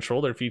a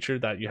controller feature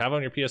that you have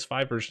on your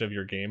PS5 version of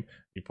your game.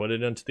 You put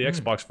it into the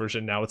Xbox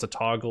version. Now it's a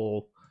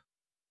toggle,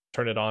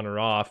 turn it on or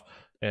off,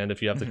 and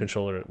if you have the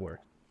controller, it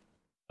works.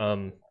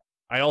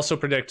 I also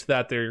predict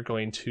that they're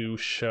going to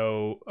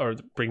show or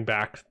bring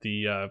back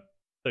the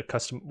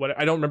custom. What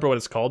I don't remember what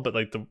it's called, but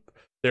like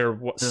their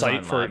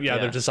site for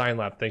their design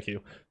lab. Thank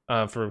you.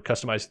 For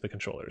customizing the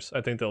controllers.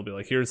 I think they'll be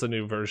like, here's the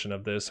new version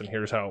of this and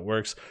here's how it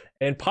works.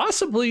 And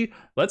possibly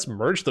let's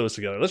merge those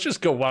together. Let's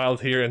just go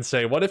wild here and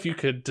say, what if you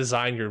could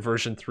design your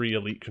version 3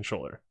 Elite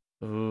controller?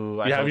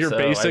 Ooh, you have your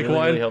basic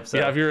one,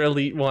 you have your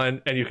Elite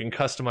one, and you can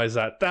customize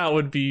that. That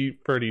would be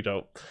pretty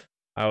dope.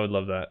 I would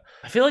love that.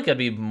 I feel like I'd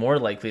be more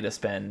likely to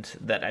spend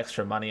that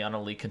extra money on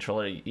Elite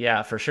controller.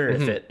 Yeah, for sure.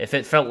 If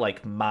it felt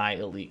like my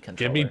Elite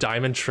controller. Give me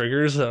diamond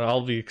triggers and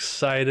I'll be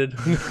excited.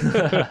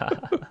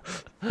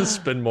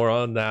 Spend more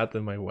on that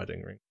than my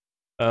wedding ring.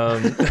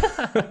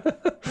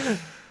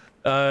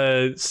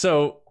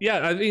 So yeah,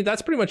 I mean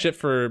that's pretty much it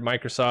for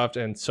Microsoft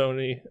and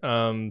Sony.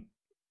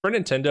 For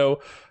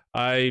Nintendo,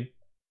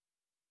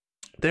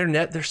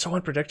 they're so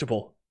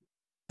unpredictable.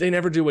 They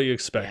never do what you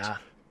expect. Yeah.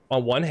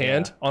 On one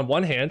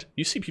hand,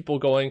 you see people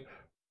going,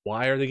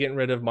 why are they getting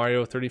rid of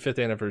Mario 35th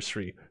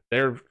anniversary?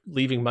 They're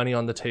leaving money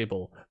on the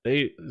table.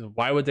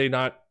 Why would they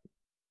not,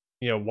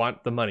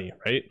 want the money,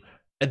 right?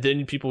 And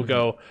then people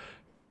go,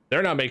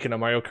 they're not making a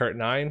Mario Kart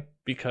 9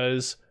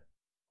 because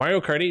Mario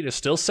Kart 8 is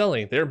still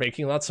selling. They're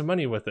making lots of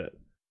money with it.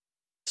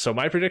 So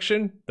my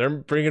prediction, they're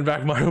bringing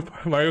back Mario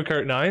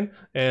Kart 9.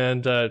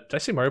 And did I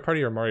say Mario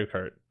Party or Mario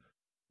Kart?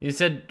 You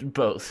said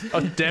both. Oh,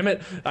 damn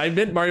it. I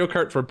meant Mario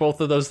Kart for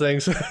both of those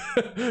things.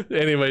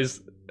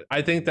 Anyways,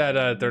 I think that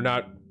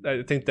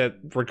I think that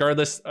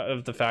regardless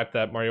of the fact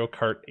that Mario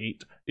Kart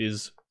 8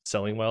 is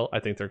selling well, I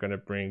think they're going to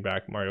bring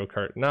back Mario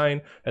Kart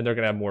 9 and they're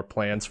going to have more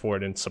plans for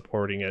it and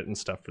supporting it and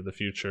stuff for the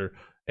future.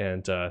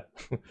 And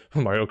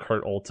Mario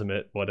Kart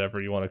Ultimate, whatever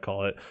you want to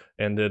call it.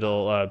 And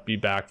it'll be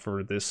back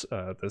for this.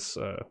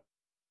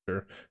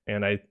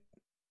 And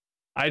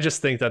I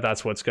just think that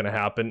that's what's going to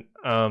happen.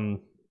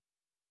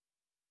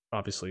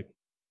 Obviously,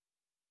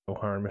 no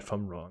harm if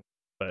I'm wrong,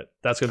 but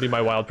that's gonna be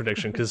my wild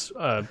prediction because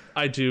I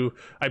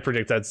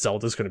predict that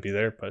Zelda's gonna be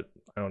there, but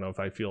I don't know if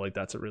I feel like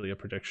that's really a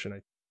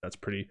prediction. That's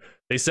pretty.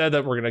 They said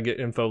that we're gonna get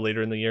info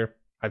later in the year.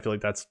 I feel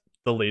like that's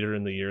the later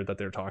in the year that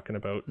they're talking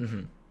about.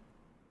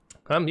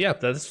 Yeah,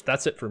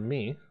 that's it for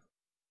me.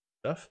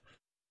 Stuff.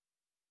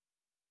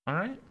 All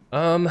right.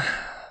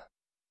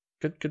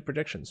 Good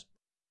predictions.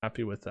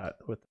 Happy with that.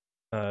 With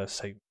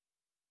segment.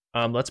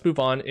 Let's move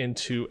on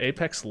into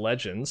Apex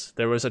Legends.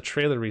 There was a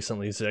trailer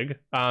recently, Zig.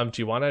 Do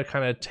you want to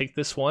kind of take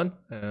this one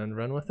and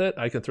run with it?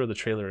 I can throw the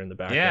trailer in the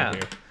background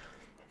here.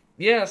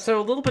 Yeah, so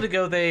a little bit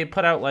ago, they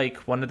put out like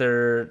one of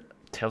their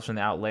Tales from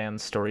the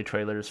Outlands story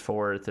trailers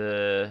for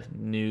the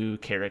new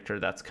character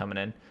that's coming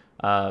in.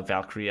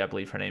 Valkyrie, I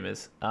believe her name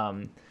is.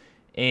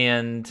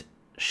 And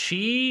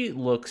she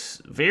looks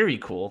very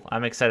cool.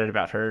 I'm excited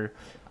about her.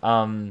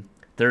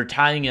 They're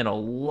tying in a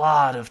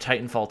lot of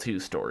Titanfall 2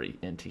 story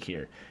into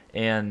here.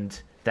 And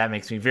that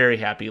makes me very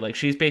happy. Like,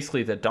 she's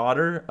basically the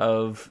daughter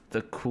of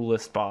the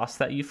coolest boss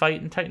that you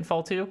fight in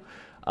Titanfall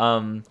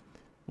 2,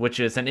 which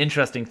is an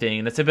interesting thing.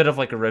 And it's a bit of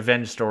like a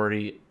revenge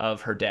story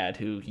of her dad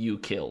who you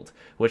killed,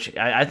 which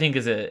I think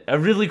is a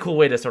really cool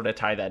way to sort of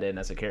tie that in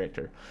as a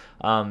character.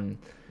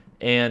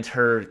 And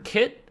her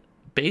kit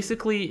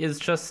basically is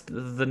just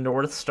the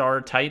North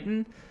Star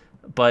Titan,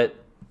 but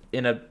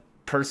in a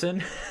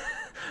person,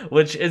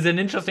 which is an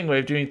interesting way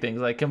of doing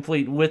things, like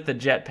complete with the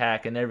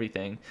jetpack and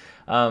everything.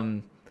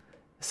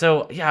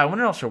 So yeah, I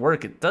wonder how she'll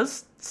work. It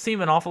does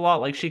seem an awful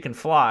lot like she can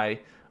fly.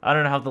 I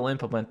don't know how they'll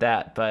implement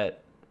that,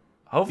 but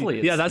hopefully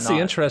it's that's the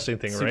interesting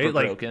thing, right?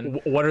 Broken.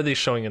 Like, what are they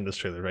showing in this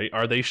trailer, right?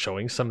 Are they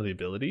showing some of the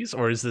abilities,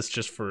 or is this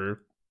just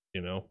for,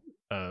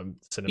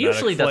 cinematic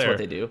Usually flair? That's what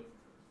they do.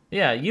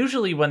 Yeah,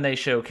 usually when they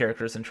show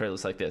characters in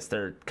trailers like this,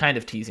 they're kind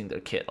of teasing their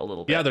kit a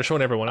little bit. Yeah, they're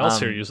showing everyone else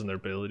here using their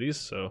abilities,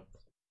 so...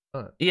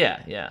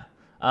 Yeah.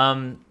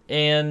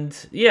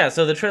 And yeah,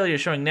 so the trailer you're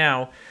showing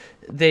now,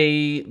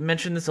 they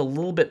mentioned this a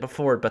little bit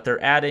before, but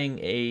they're adding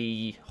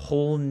a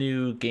whole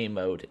new game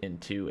mode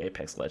into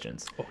Apex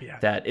Legends. Oh, yeah.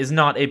 That is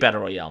not a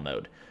Battle Royale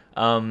mode.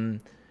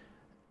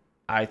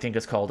 I think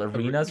it's called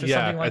Arenas or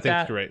something like that. Yeah,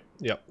 I think you're right.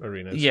 Yep,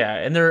 Arenas. Yeah,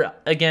 and they're,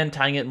 again,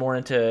 tying it more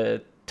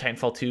into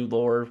Titanfall 2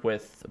 lore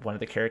with one of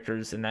the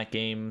characters in that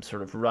game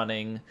sort of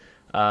running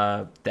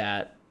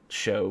that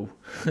show,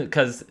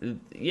 because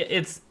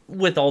it's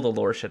with all the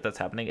lore shit that's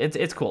happening.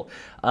 It's cool.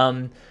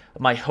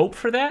 My hope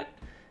for that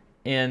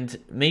and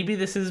maybe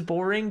this is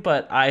boring,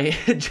 but I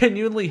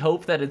genuinely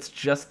hope that it's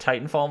just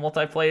Titanfall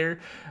multiplayer,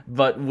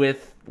 but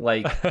with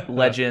like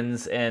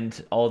Legends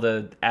and all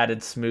the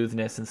added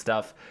smoothness and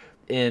stuff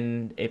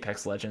in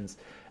Apex Legends,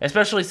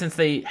 especially since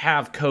they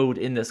have code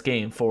in this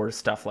game for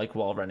stuff like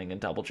wall running and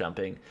double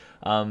jumping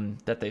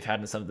that they've had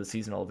in some of the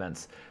seasonal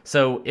events.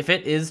 So if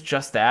it is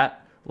just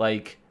that,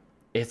 like,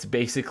 it's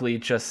basically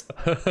just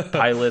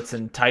pilots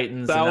and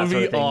Titans that and that would sort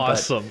be of thing,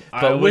 awesome.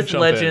 but with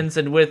Legends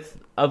and with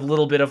a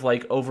little bit of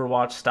like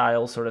Overwatch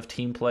style sort of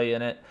team play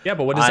in it. Yeah,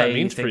 but what does that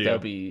mean for you?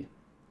 That'd be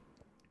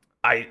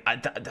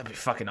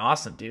fucking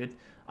awesome, dude.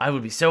 I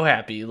would be so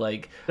happy.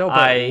 Like, no,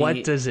 but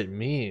what does it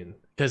mean?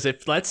 Because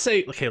if let's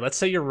say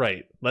you're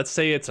right. Let's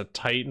say it's a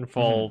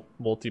Titanfall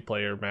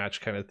multiplayer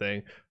match kind of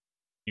thing.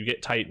 You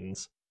get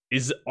Titans.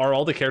 Are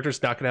all the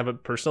characters not going to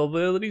have personal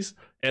abilities,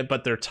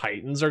 but their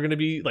Titans are going to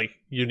be like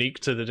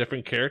unique to the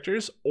different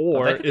characters,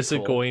 or is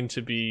it going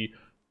to be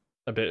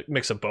a bit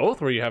mix of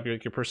both, where you have your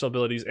personal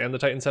abilities and the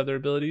Titans have their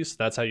abilities?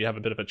 That's how you have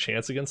a bit of a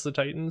chance against the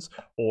Titans,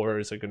 or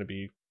is it going to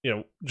be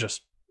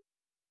just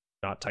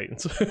not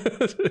Titans?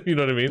 You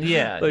know what I mean?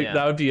 Yeah,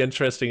 that would be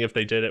interesting if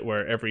they did it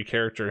where every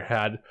character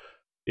had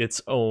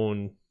its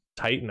own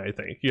Titan. I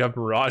think you have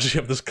Mirage,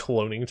 you have this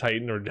cloning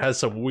Titan, or has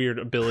some weird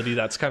ability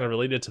that's kind of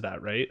related to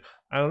that, right?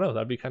 I don't know.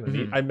 That'd be kind of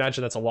neat. I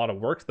imagine that's a lot of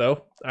work,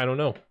 though. I don't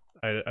know.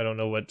 I don't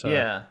know what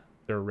they're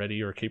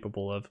ready or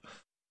capable of.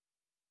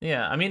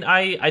 Yeah, I mean,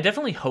 I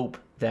definitely hope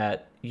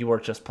that you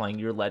are just playing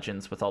your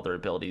Legends with all their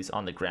abilities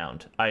on the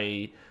ground.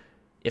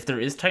 If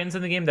there is Titans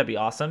in the game, that'd be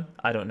awesome.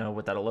 I don't know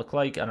what that'll look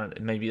like.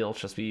 Maybe it'll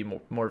just be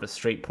more of a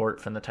straight port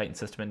from the Titan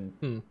system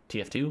in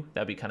TF2.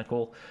 That'd be kind of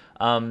cool.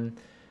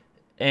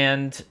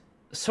 And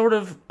sort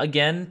of,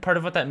 again, part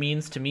of what that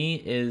means to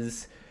me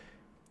is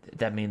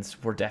that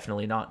means we're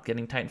definitely not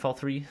getting Titanfall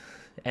 3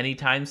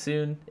 anytime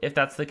soon, if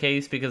that's the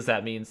case, because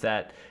that means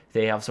that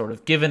they have sort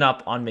of given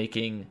up on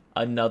making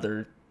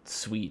another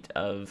suite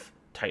of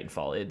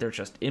Titanfall. They're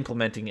just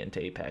implementing it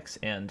into Apex,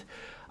 and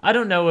I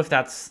don't know if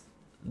that's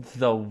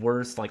the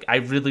worst. Like, I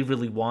really,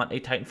 really want a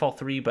Titanfall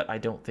 3, but I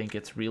don't think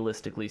it's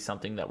realistically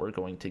something that we're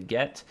going to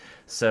get.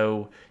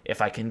 So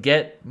if I can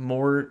get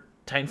more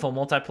Titanfall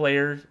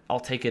multiplayer, I'll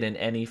take it in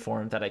any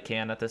form that I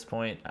can at this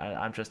point.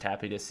 I'm just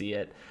happy to see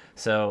it.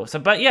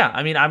 But yeah,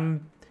 I mean,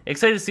 I'm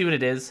excited to see what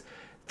it is.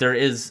 There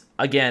is,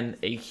 again,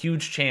 a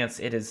huge chance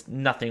it is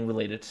nothing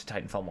related to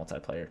Titanfall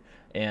multiplayer,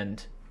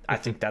 and I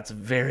think that's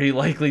very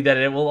likely that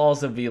it will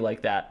also be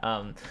like that.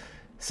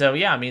 So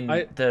yeah, I mean,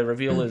 the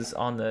reveal is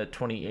on the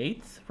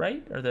 28th,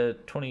 right? Or the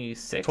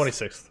 26th?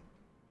 26th.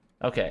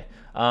 Okay.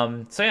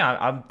 So yeah,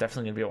 I'm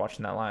definitely going to be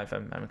watching that live.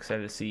 I'm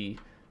excited to see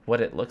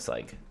what it looks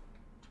like.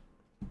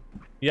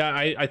 Yeah,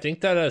 I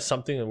think that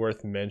something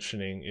worth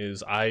mentioning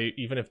is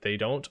even if they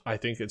don't, I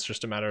think it's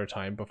just a matter of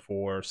time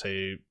before,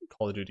 say,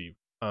 Call of Duty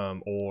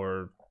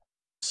or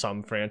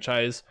some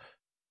franchise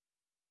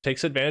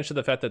takes advantage of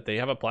the fact that they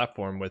have a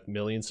platform with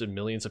millions and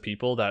millions of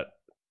people that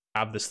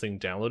have this thing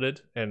downloaded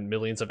and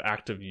millions of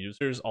active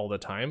users all the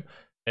time.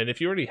 And if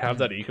you already have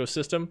that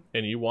ecosystem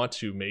and you want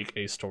to make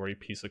a story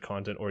piece of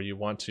content, or you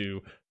want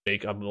to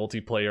make a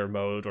multiplayer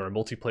mode or a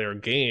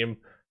multiplayer game,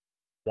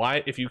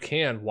 if you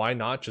can, why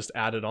not just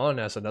add it on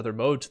as another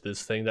mode to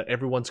this thing that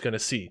everyone's going to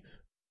see?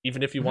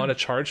 Even if you want to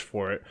charge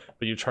for it,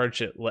 but you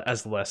charge it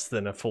as less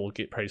than a full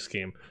price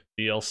game,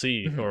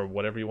 DLC or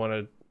whatever you want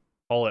to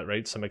call it,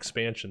 right? Some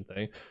expansion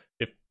thing.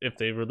 If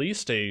they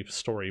released a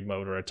story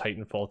mode or a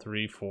Titanfall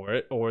 3 for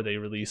it, or they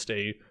released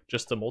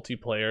just the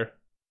multiplayer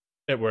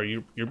where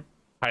you're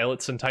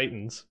pilots and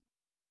Titans,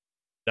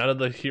 none of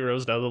the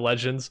heroes, none of the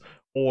legends,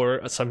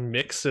 or some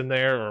mix in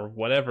there or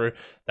whatever,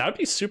 that would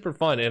be super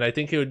fun. And I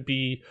think it would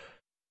be,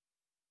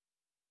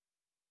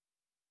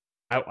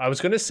 I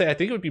was going to say, I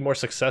think it would be more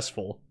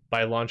successful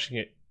by launching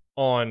it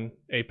on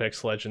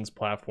Apex Legends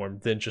platform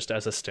than just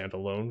as a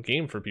standalone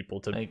game for people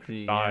to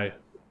buy. Yeah.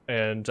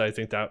 And I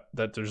think that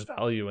there's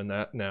value in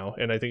that now.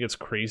 And I think it's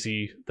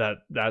crazy that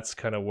that's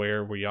kind of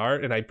where we are.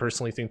 And I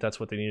personally think that's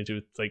what they need to do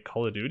with like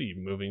Call of Duty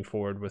moving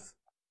forward with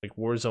like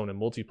Warzone and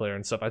multiplayer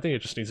and stuff. I think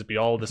it just needs to be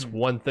all this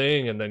one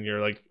thing, and then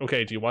you're like,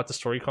 okay, do you want the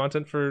story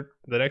content for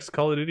the next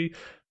Call of Duty?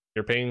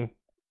 You're paying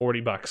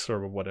 $40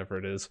 or whatever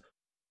it is.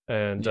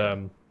 And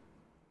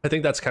I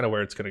think that's kind of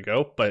where it's going to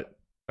go, but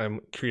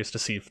I'm curious to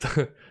see if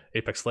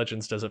Apex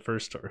Legends does it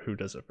first or who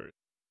does it first.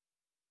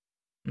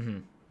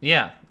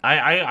 Yeah,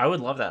 I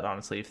would love that,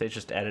 honestly, if they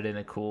just added in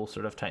a cool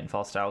sort of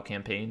Titanfall style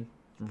campaign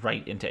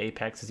right into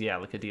Apex. Yeah,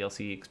 like a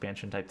DLC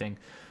expansion type thing.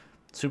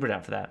 Super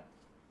down for that.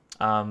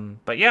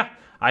 But yeah,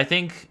 I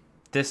think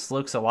this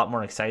looks a lot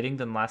more exciting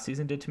than last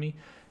season did to me.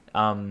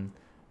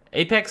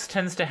 Apex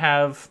tends to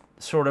have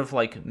sort of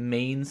like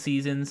main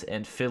seasons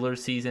and filler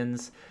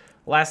seasons.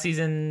 Last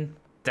season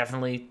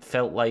definitely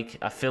felt like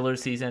a filler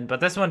season,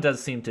 but this one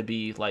does seem to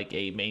be like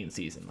a main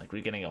season. Like,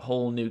 we're getting a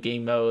whole new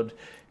game mode.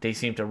 They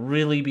seem to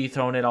really be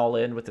throwing it all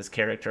in with this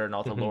character and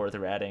all the lore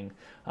they're adding.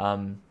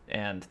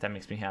 And that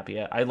makes me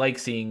happy. I like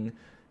seeing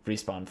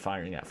Respawn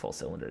firing at full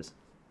cylinders.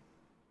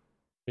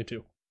 Me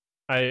too.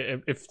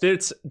 If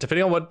it's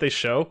depending on what they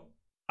show,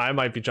 I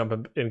might be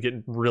jumping and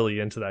getting really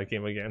into that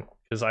game again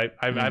because I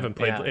haven't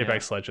played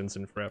Apex Legends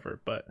in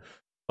forever, but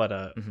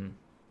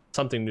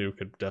something new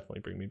could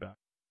definitely bring me back.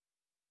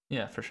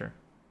 Yeah, for sure.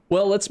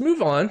 Well, let's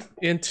move on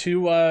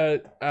into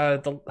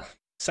the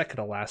second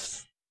to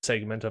last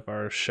segment of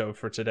our show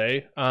for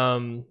today.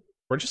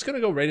 We're just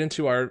gonna go right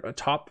into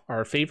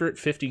our favorite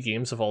 50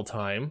 games of all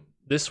time.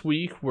 This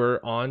week we're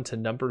on to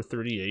number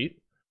 38.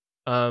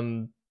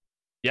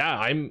 Yeah,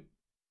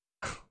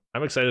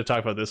 I'm excited to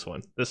talk about this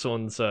one. This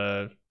one's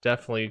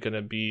definitely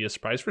gonna be a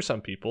surprise for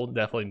some people.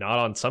 Definitely not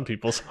on some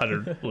people's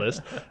 100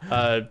 list.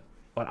 But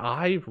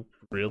I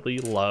really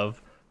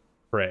love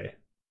Prey,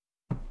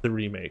 the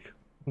remake,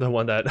 the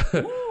one that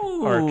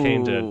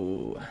Arcane did.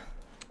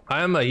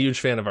 I'm a huge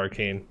fan of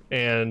Arcane,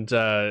 and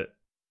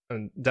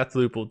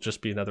Deathloop will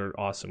just be another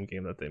awesome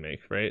game that they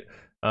make, right?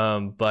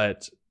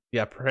 But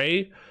yeah,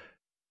 Prey,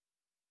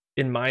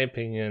 in my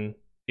opinion,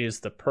 is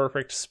the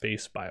perfect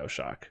space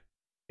BioShock.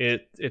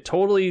 It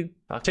totally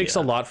takes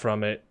a lot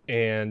from it,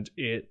 and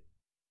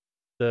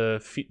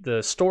the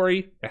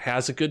story, it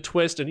has a good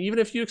twist, and even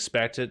if you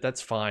expect it,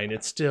 that's fine.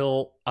 It's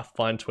still a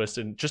fun twist,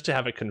 and just to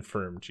have it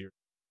confirmed,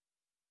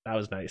 that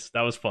was nice.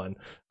 That was fun.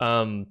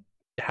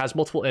 It has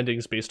multiple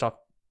endings based off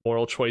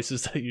moral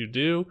choices that you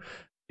do.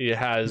 It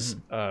has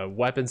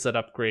weapons that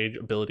upgrade,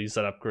 abilities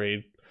that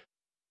upgrade,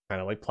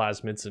 kind of like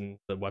plasmids and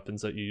the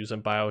weapons that you use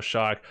in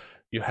BioShock.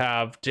 You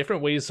have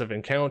different ways of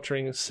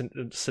encountering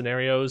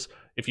scenarios.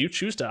 If you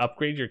choose to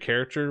upgrade your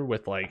character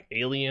with like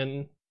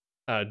alien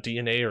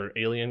DNA or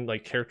alien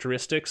like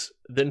characteristics,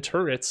 then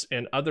turrets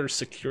and other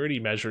security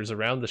measures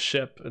around the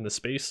ship and the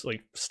space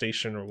like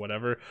station or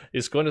whatever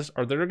they're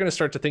going to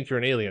start to think you're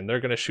an alien.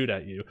 They're going to shoot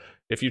at you.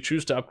 If you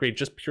choose to upgrade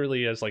just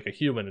purely as like a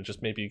human and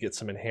just maybe get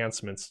some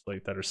enhancements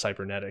like that are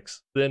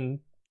cybernetics, then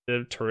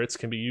the turrets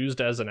can be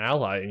used as an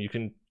ally, and you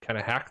can kind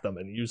of hack them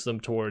and use them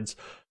towards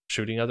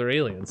shooting other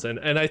aliens. And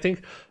I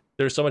think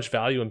there's so much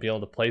value in being able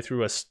to play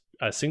through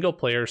a single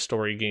player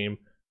story game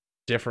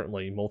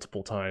differently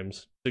multiple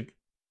times.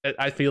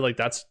 I feel like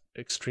that's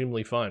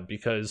extremely fun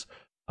because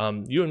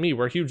you and me,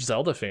 we're huge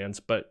Zelda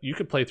fans, but you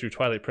could play through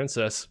Twilight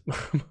Princess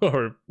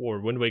or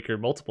Wind Waker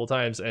multiple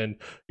times, and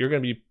you're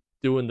going to be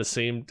doing the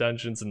same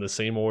dungeons in the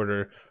same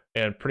order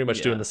and pretty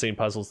much doing the same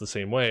puzzles the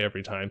same way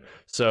every time.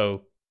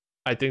 So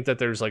I think that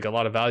there's like a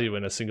lot of value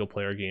in a single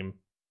player game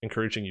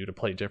encouraging you to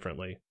play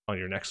differently on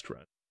your next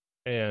run.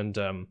 And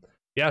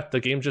yeah, the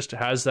game just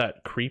has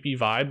that creepy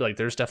vibe. Like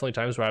there's definitely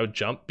times where I would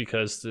jump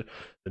because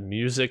the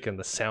music and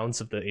the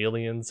sounds of the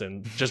aliens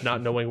and just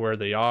not knowing where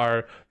they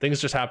are, things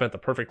just happen at the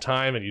perfect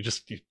time and you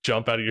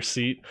jump out of your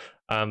seat.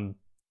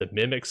 The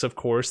mimics, of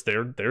course,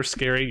 they're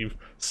scary. You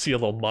see a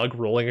little mug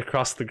rolling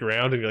across the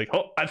ground and you're like,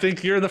 oh, I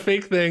think you're the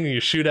fake thing, and you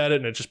shoot at it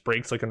and it just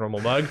breaks like a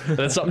normal mug. And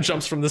then something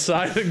jumps from the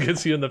side and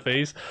gets you in the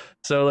face.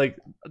 So like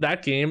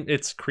that game,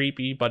 it's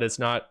creepy, but it's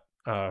not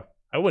I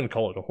wouldn't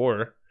call it a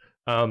horror.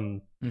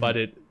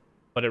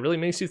 But it really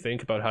makes you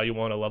think about how you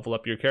want to level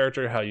up your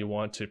character, how you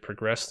want to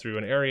progress through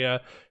an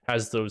area.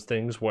 Has those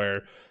things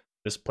where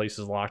this place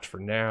is locked for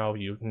now,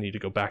 you need to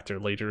go back there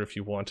later if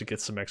you want to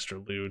get some extra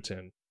loot,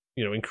 and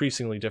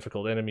increasingly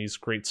difficult enemies.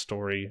 Great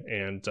story,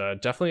 and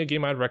definitely a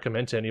game I'd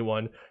recommend to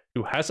anyone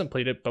who hasn't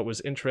played it but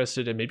was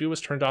interested and maybe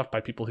was turned off by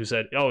people who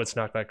said, oh, it's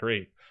not that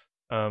great.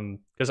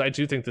 Because I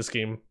do think this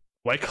game,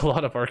 like a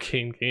lot of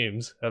Arcane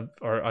games,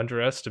 are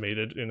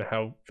underestimated in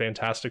how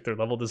fantastic their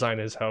level design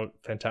is, how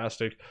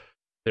fantastic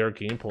their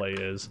gameplay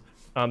is.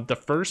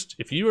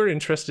 If you are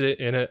interested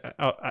in it,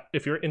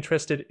 if you're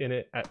interested in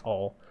it at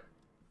all,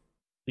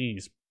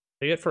 please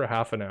play it for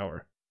half an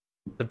hour.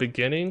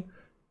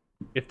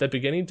 If the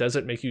beginning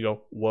doesn't make you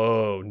go,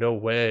 whoa, no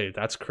way,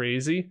 that's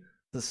crazy,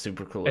 That's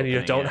super cool. and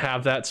you don't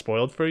have that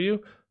spoiled for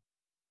you,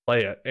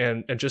 play it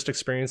and just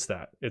experience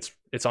that.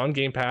 It's on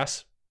Game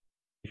Pass.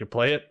 You can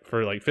play it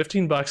for like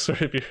 $15,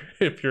 or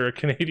if you're a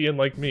Canadian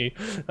like me,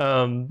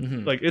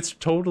 like it's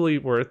totally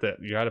worth it.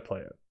 You got to play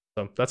it.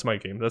 So that's my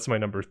game. That's my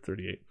number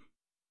 38.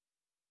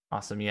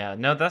 Awesome. Yeah.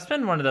 No, that's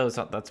been one of those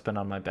that's been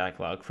on my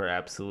backlog for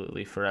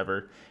absolutely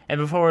forever. And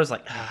before I was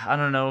like, I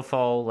don't know if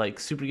I'll like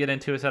super get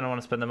into it, so I don't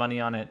want to spend the money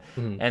on it.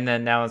 And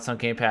then now it's on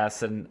Game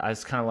Pass, and I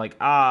was kind of like,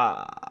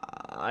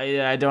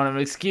 I don't have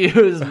an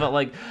excuse, but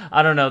like,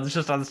 I don't know. There's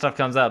just other stuff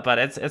comes up, but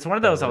it's one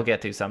of those I'll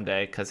get to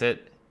someday, because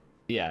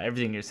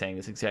everything you're saying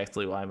is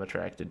exactly why I'm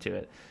attracted to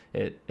it.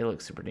 It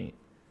looks super neat.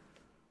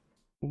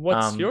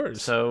 What's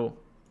yours? So,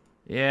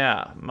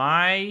 yeah,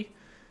 my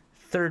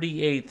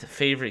 38th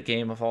favorite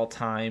game of all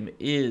time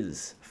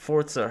is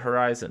Forza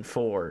Horizon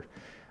 4.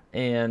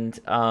 And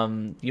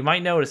you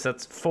might notice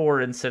that's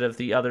 4 instead of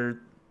the other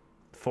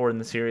 4 in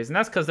the series, and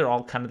that's because they're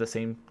all kind of the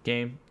same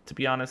game, to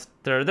be honest.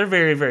 They're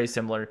very, very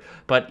similar,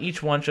 but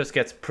each one just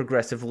gets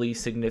progressively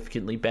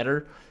significantly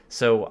better.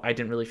 So I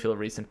didn't really feel a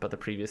reason to put the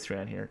previous 3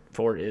 on here.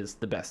 4 is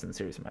the best in the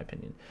series, in my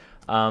opinion.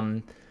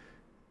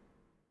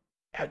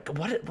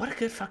 What a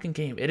good fucking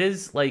game. It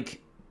is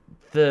like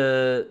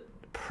the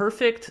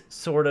perfect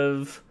sort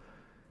of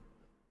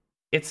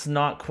it's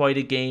not quite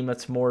a game.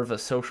 It's more of a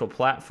social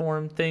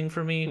platform thing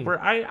for me,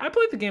 where I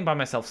play the game by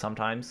myself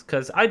sometimes,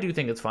 because I do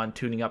think it's fun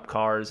tuning up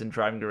cars and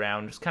driving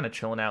around, just kind of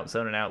chilling out,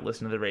 zoning out,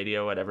 listening to the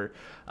radio, whatever.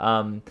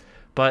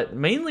 But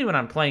mainly when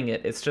I'm playing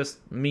it, it's just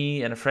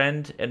me and a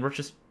friend, and we're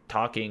just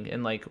talking,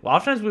 and like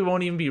oftentimes we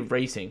won't even be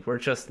racing. We're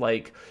just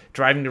like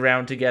driving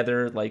around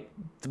together, like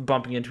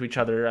bumping into each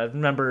other. I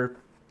remember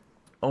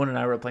Owen and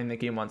I were playing the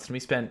game once, and we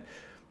spent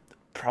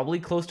probably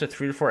close to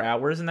 3 to 4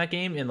 hours in that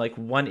game in like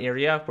one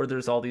area where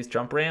there's all these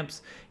jump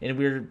ramps, and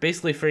we were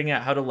basically figuring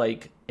out how to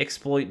like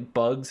exploit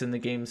bugs in the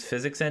game's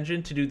physics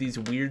engine to do these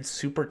weird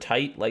super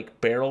tight like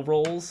barrel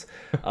rolls,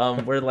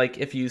 where like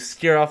if you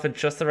steer off at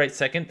just the right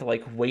second, the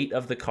like weight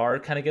of the car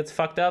kind of gets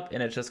fucked up,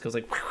 and it just goes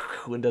like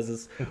and does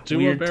this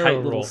weird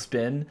tight little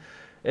spin.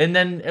 And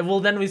then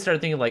we started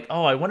thinking like,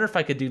 oh, I wonder if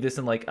I could do this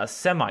in like a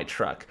semi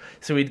truck.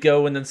 So we'd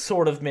go and then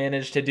sort of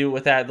manage to do it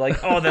with that.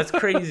 Like, oh, that's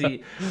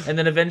crazy. And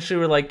then eventually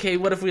we're like, okay,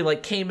 what if we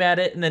like came at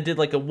it and then did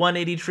like a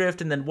 180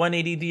 drift and then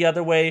 180 the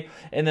other way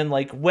and then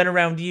like went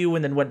around you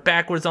and then went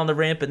backwards on the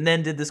ramp and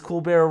then did this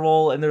cool barrel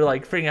roll. And they're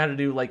like figuring out how to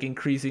do like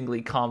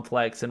increasingly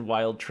complex and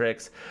wild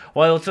tricks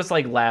while it's just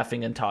like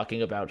laughing and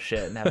talking about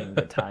shit and having a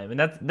good time.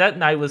 And that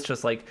night was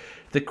just like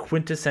the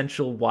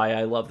quintessential why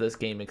I love this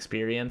game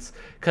experience,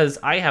 because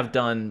I have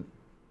done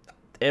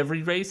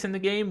every race in the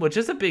game, which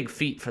is a big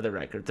feat for the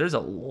record. There's a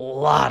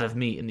lot of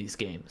meat in these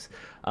games.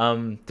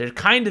 They're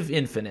kind of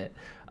infinite.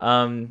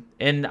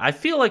 And I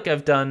feel like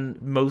I've done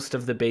most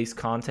of the base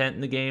content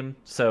in the game,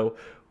 so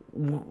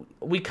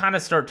we kind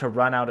of start to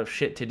run out of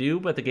shit to do,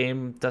 but the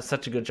game does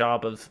such a good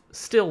job of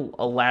still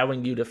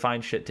allowing you to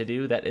find shit to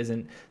do that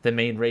isn't the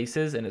main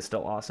races, and it's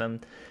still awesome.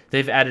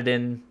 They've added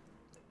in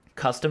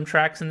custom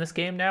tracks in this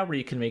game now where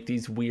you can make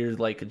these weird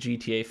like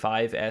GTA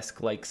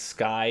 5-esque like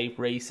sky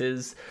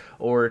races,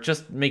 or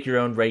just make your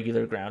own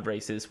regular ground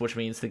races, which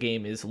means the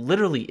game is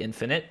literally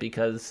infinite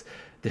because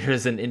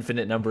there's an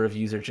infinite number of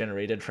user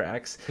generated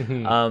tracks.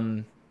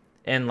 And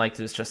like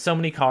there's just so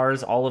many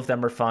cars, all of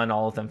them are fun,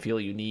 all of them feel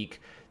unique.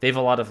 They have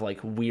a lot of like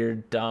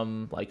weird,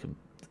 dumb, like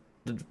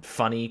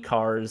funny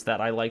cars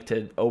that I like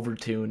to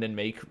overtune and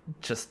make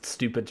just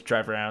stupid to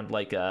drive around,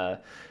 like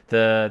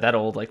that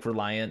old like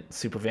Reliant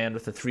super van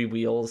with the 3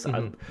 wheels.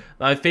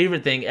 My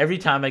favorite thing, every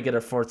time I get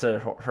a Forza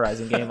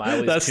Horizon game, I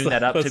always tune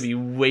that up to be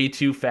way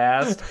too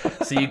fast.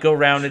 So you go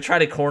around and try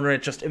to corner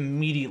it, just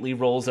immediately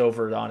rolls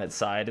over on its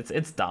side.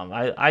 It's dumb.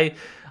 I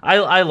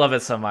love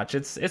it so much.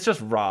 It's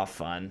just raw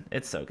fun.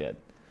 It's so good.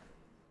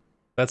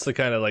 That's the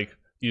kind of like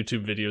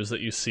YouTube videos that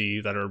you see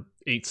that are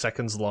 8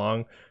 seconds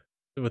long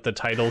with the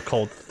title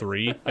called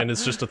 3, and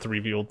it's just a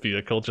 3-wheeled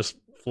vehicle just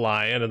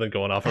flying and then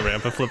going off a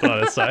ramp and flipping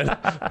on its side.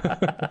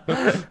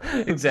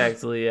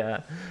 Exactly,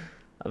 yeah.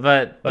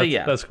 But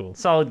yeah, that's cool.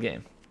 Solid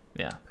game.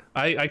 Yeah.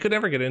 I could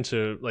never get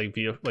into like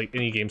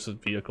any games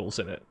with vehicles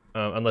in it,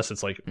 unless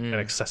it's like an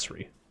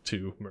accessory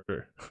to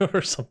murder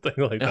or something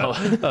like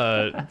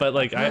that. But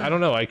like I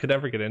don't know, I could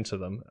never get into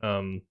them.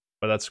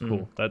 But that's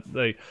cool. That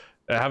like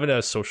having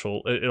a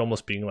social, it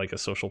almost being like a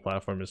social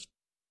platform is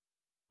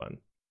fun.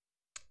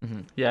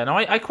 Yeah, no,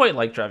 I quite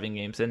like driving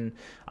games, and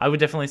I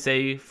would definitely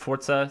say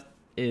Forza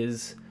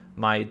is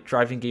my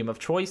driving game of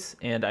choice,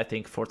 and I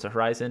think Forza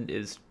Horizon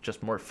is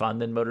just more fun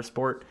than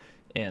Motorsport,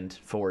 and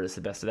 4 is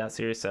the best of that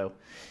series. So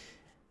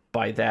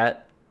by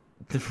that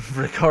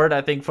regard,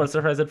 I think Forza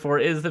Horizon 4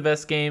 is the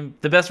best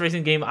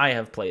racing game I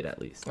have played,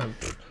 at least.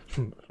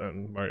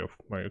 Mario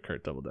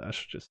Kart Double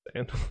Dash, just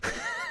saying.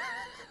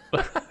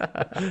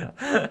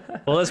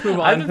 Well, let's move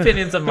on. I have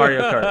opinions on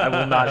Mario Kart. I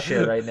will not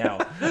share right now.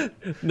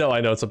 No,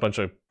 I know it's a bunch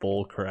of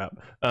bull crap.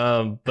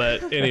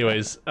 But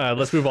anyways,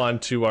 let's move on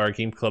to our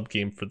Game Club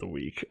game for the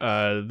week.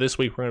 This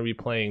week we're going to be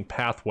playing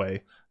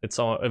Pathway. It's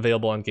all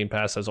available on Game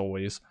Pass as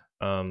always,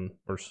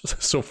 or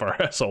so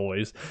far as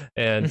always.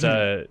 And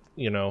I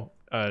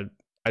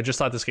just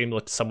thought this game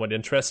looked somewhat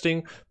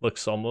interesting.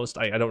 Looks almost.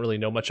 I don't really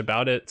know much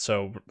about it,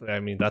 so I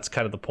mean that's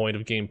kind of the point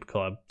of Game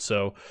Club.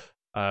 So.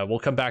 We'll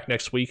come back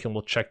next week and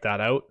we'll check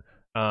that out.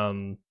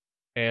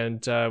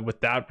 And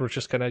with that, we're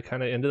just gonna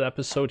kind of end the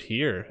episode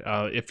here.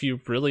 If you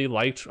really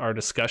liked our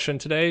discussion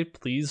today,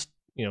 please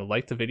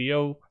like the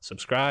video,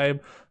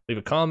 subscribe, leave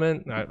a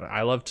comment.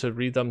 I love to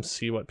read them,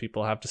 see what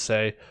people have to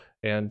say,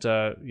 and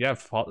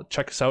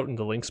check us out in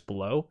the links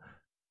below.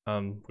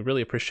 We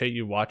really appreciate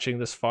you watching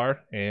this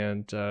far.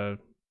 And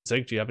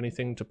Zig, do you have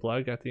anything to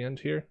plug at the end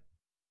here?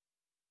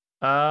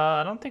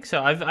 I don't think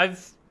so.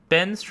 I've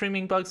been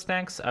streaming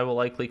Bugsnax. I will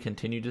likely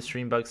continue to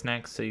stream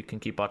Bugsnax, so you can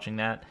keep watching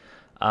that.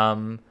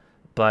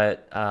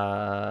 But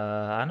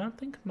I don't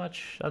think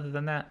much other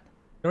than that.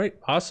 All right,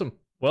 awesome.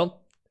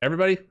 Well,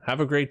 everybody, have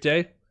a great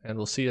day, and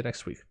we'll see you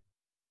next week.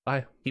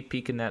 Bye. Keep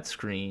peeking that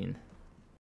screen.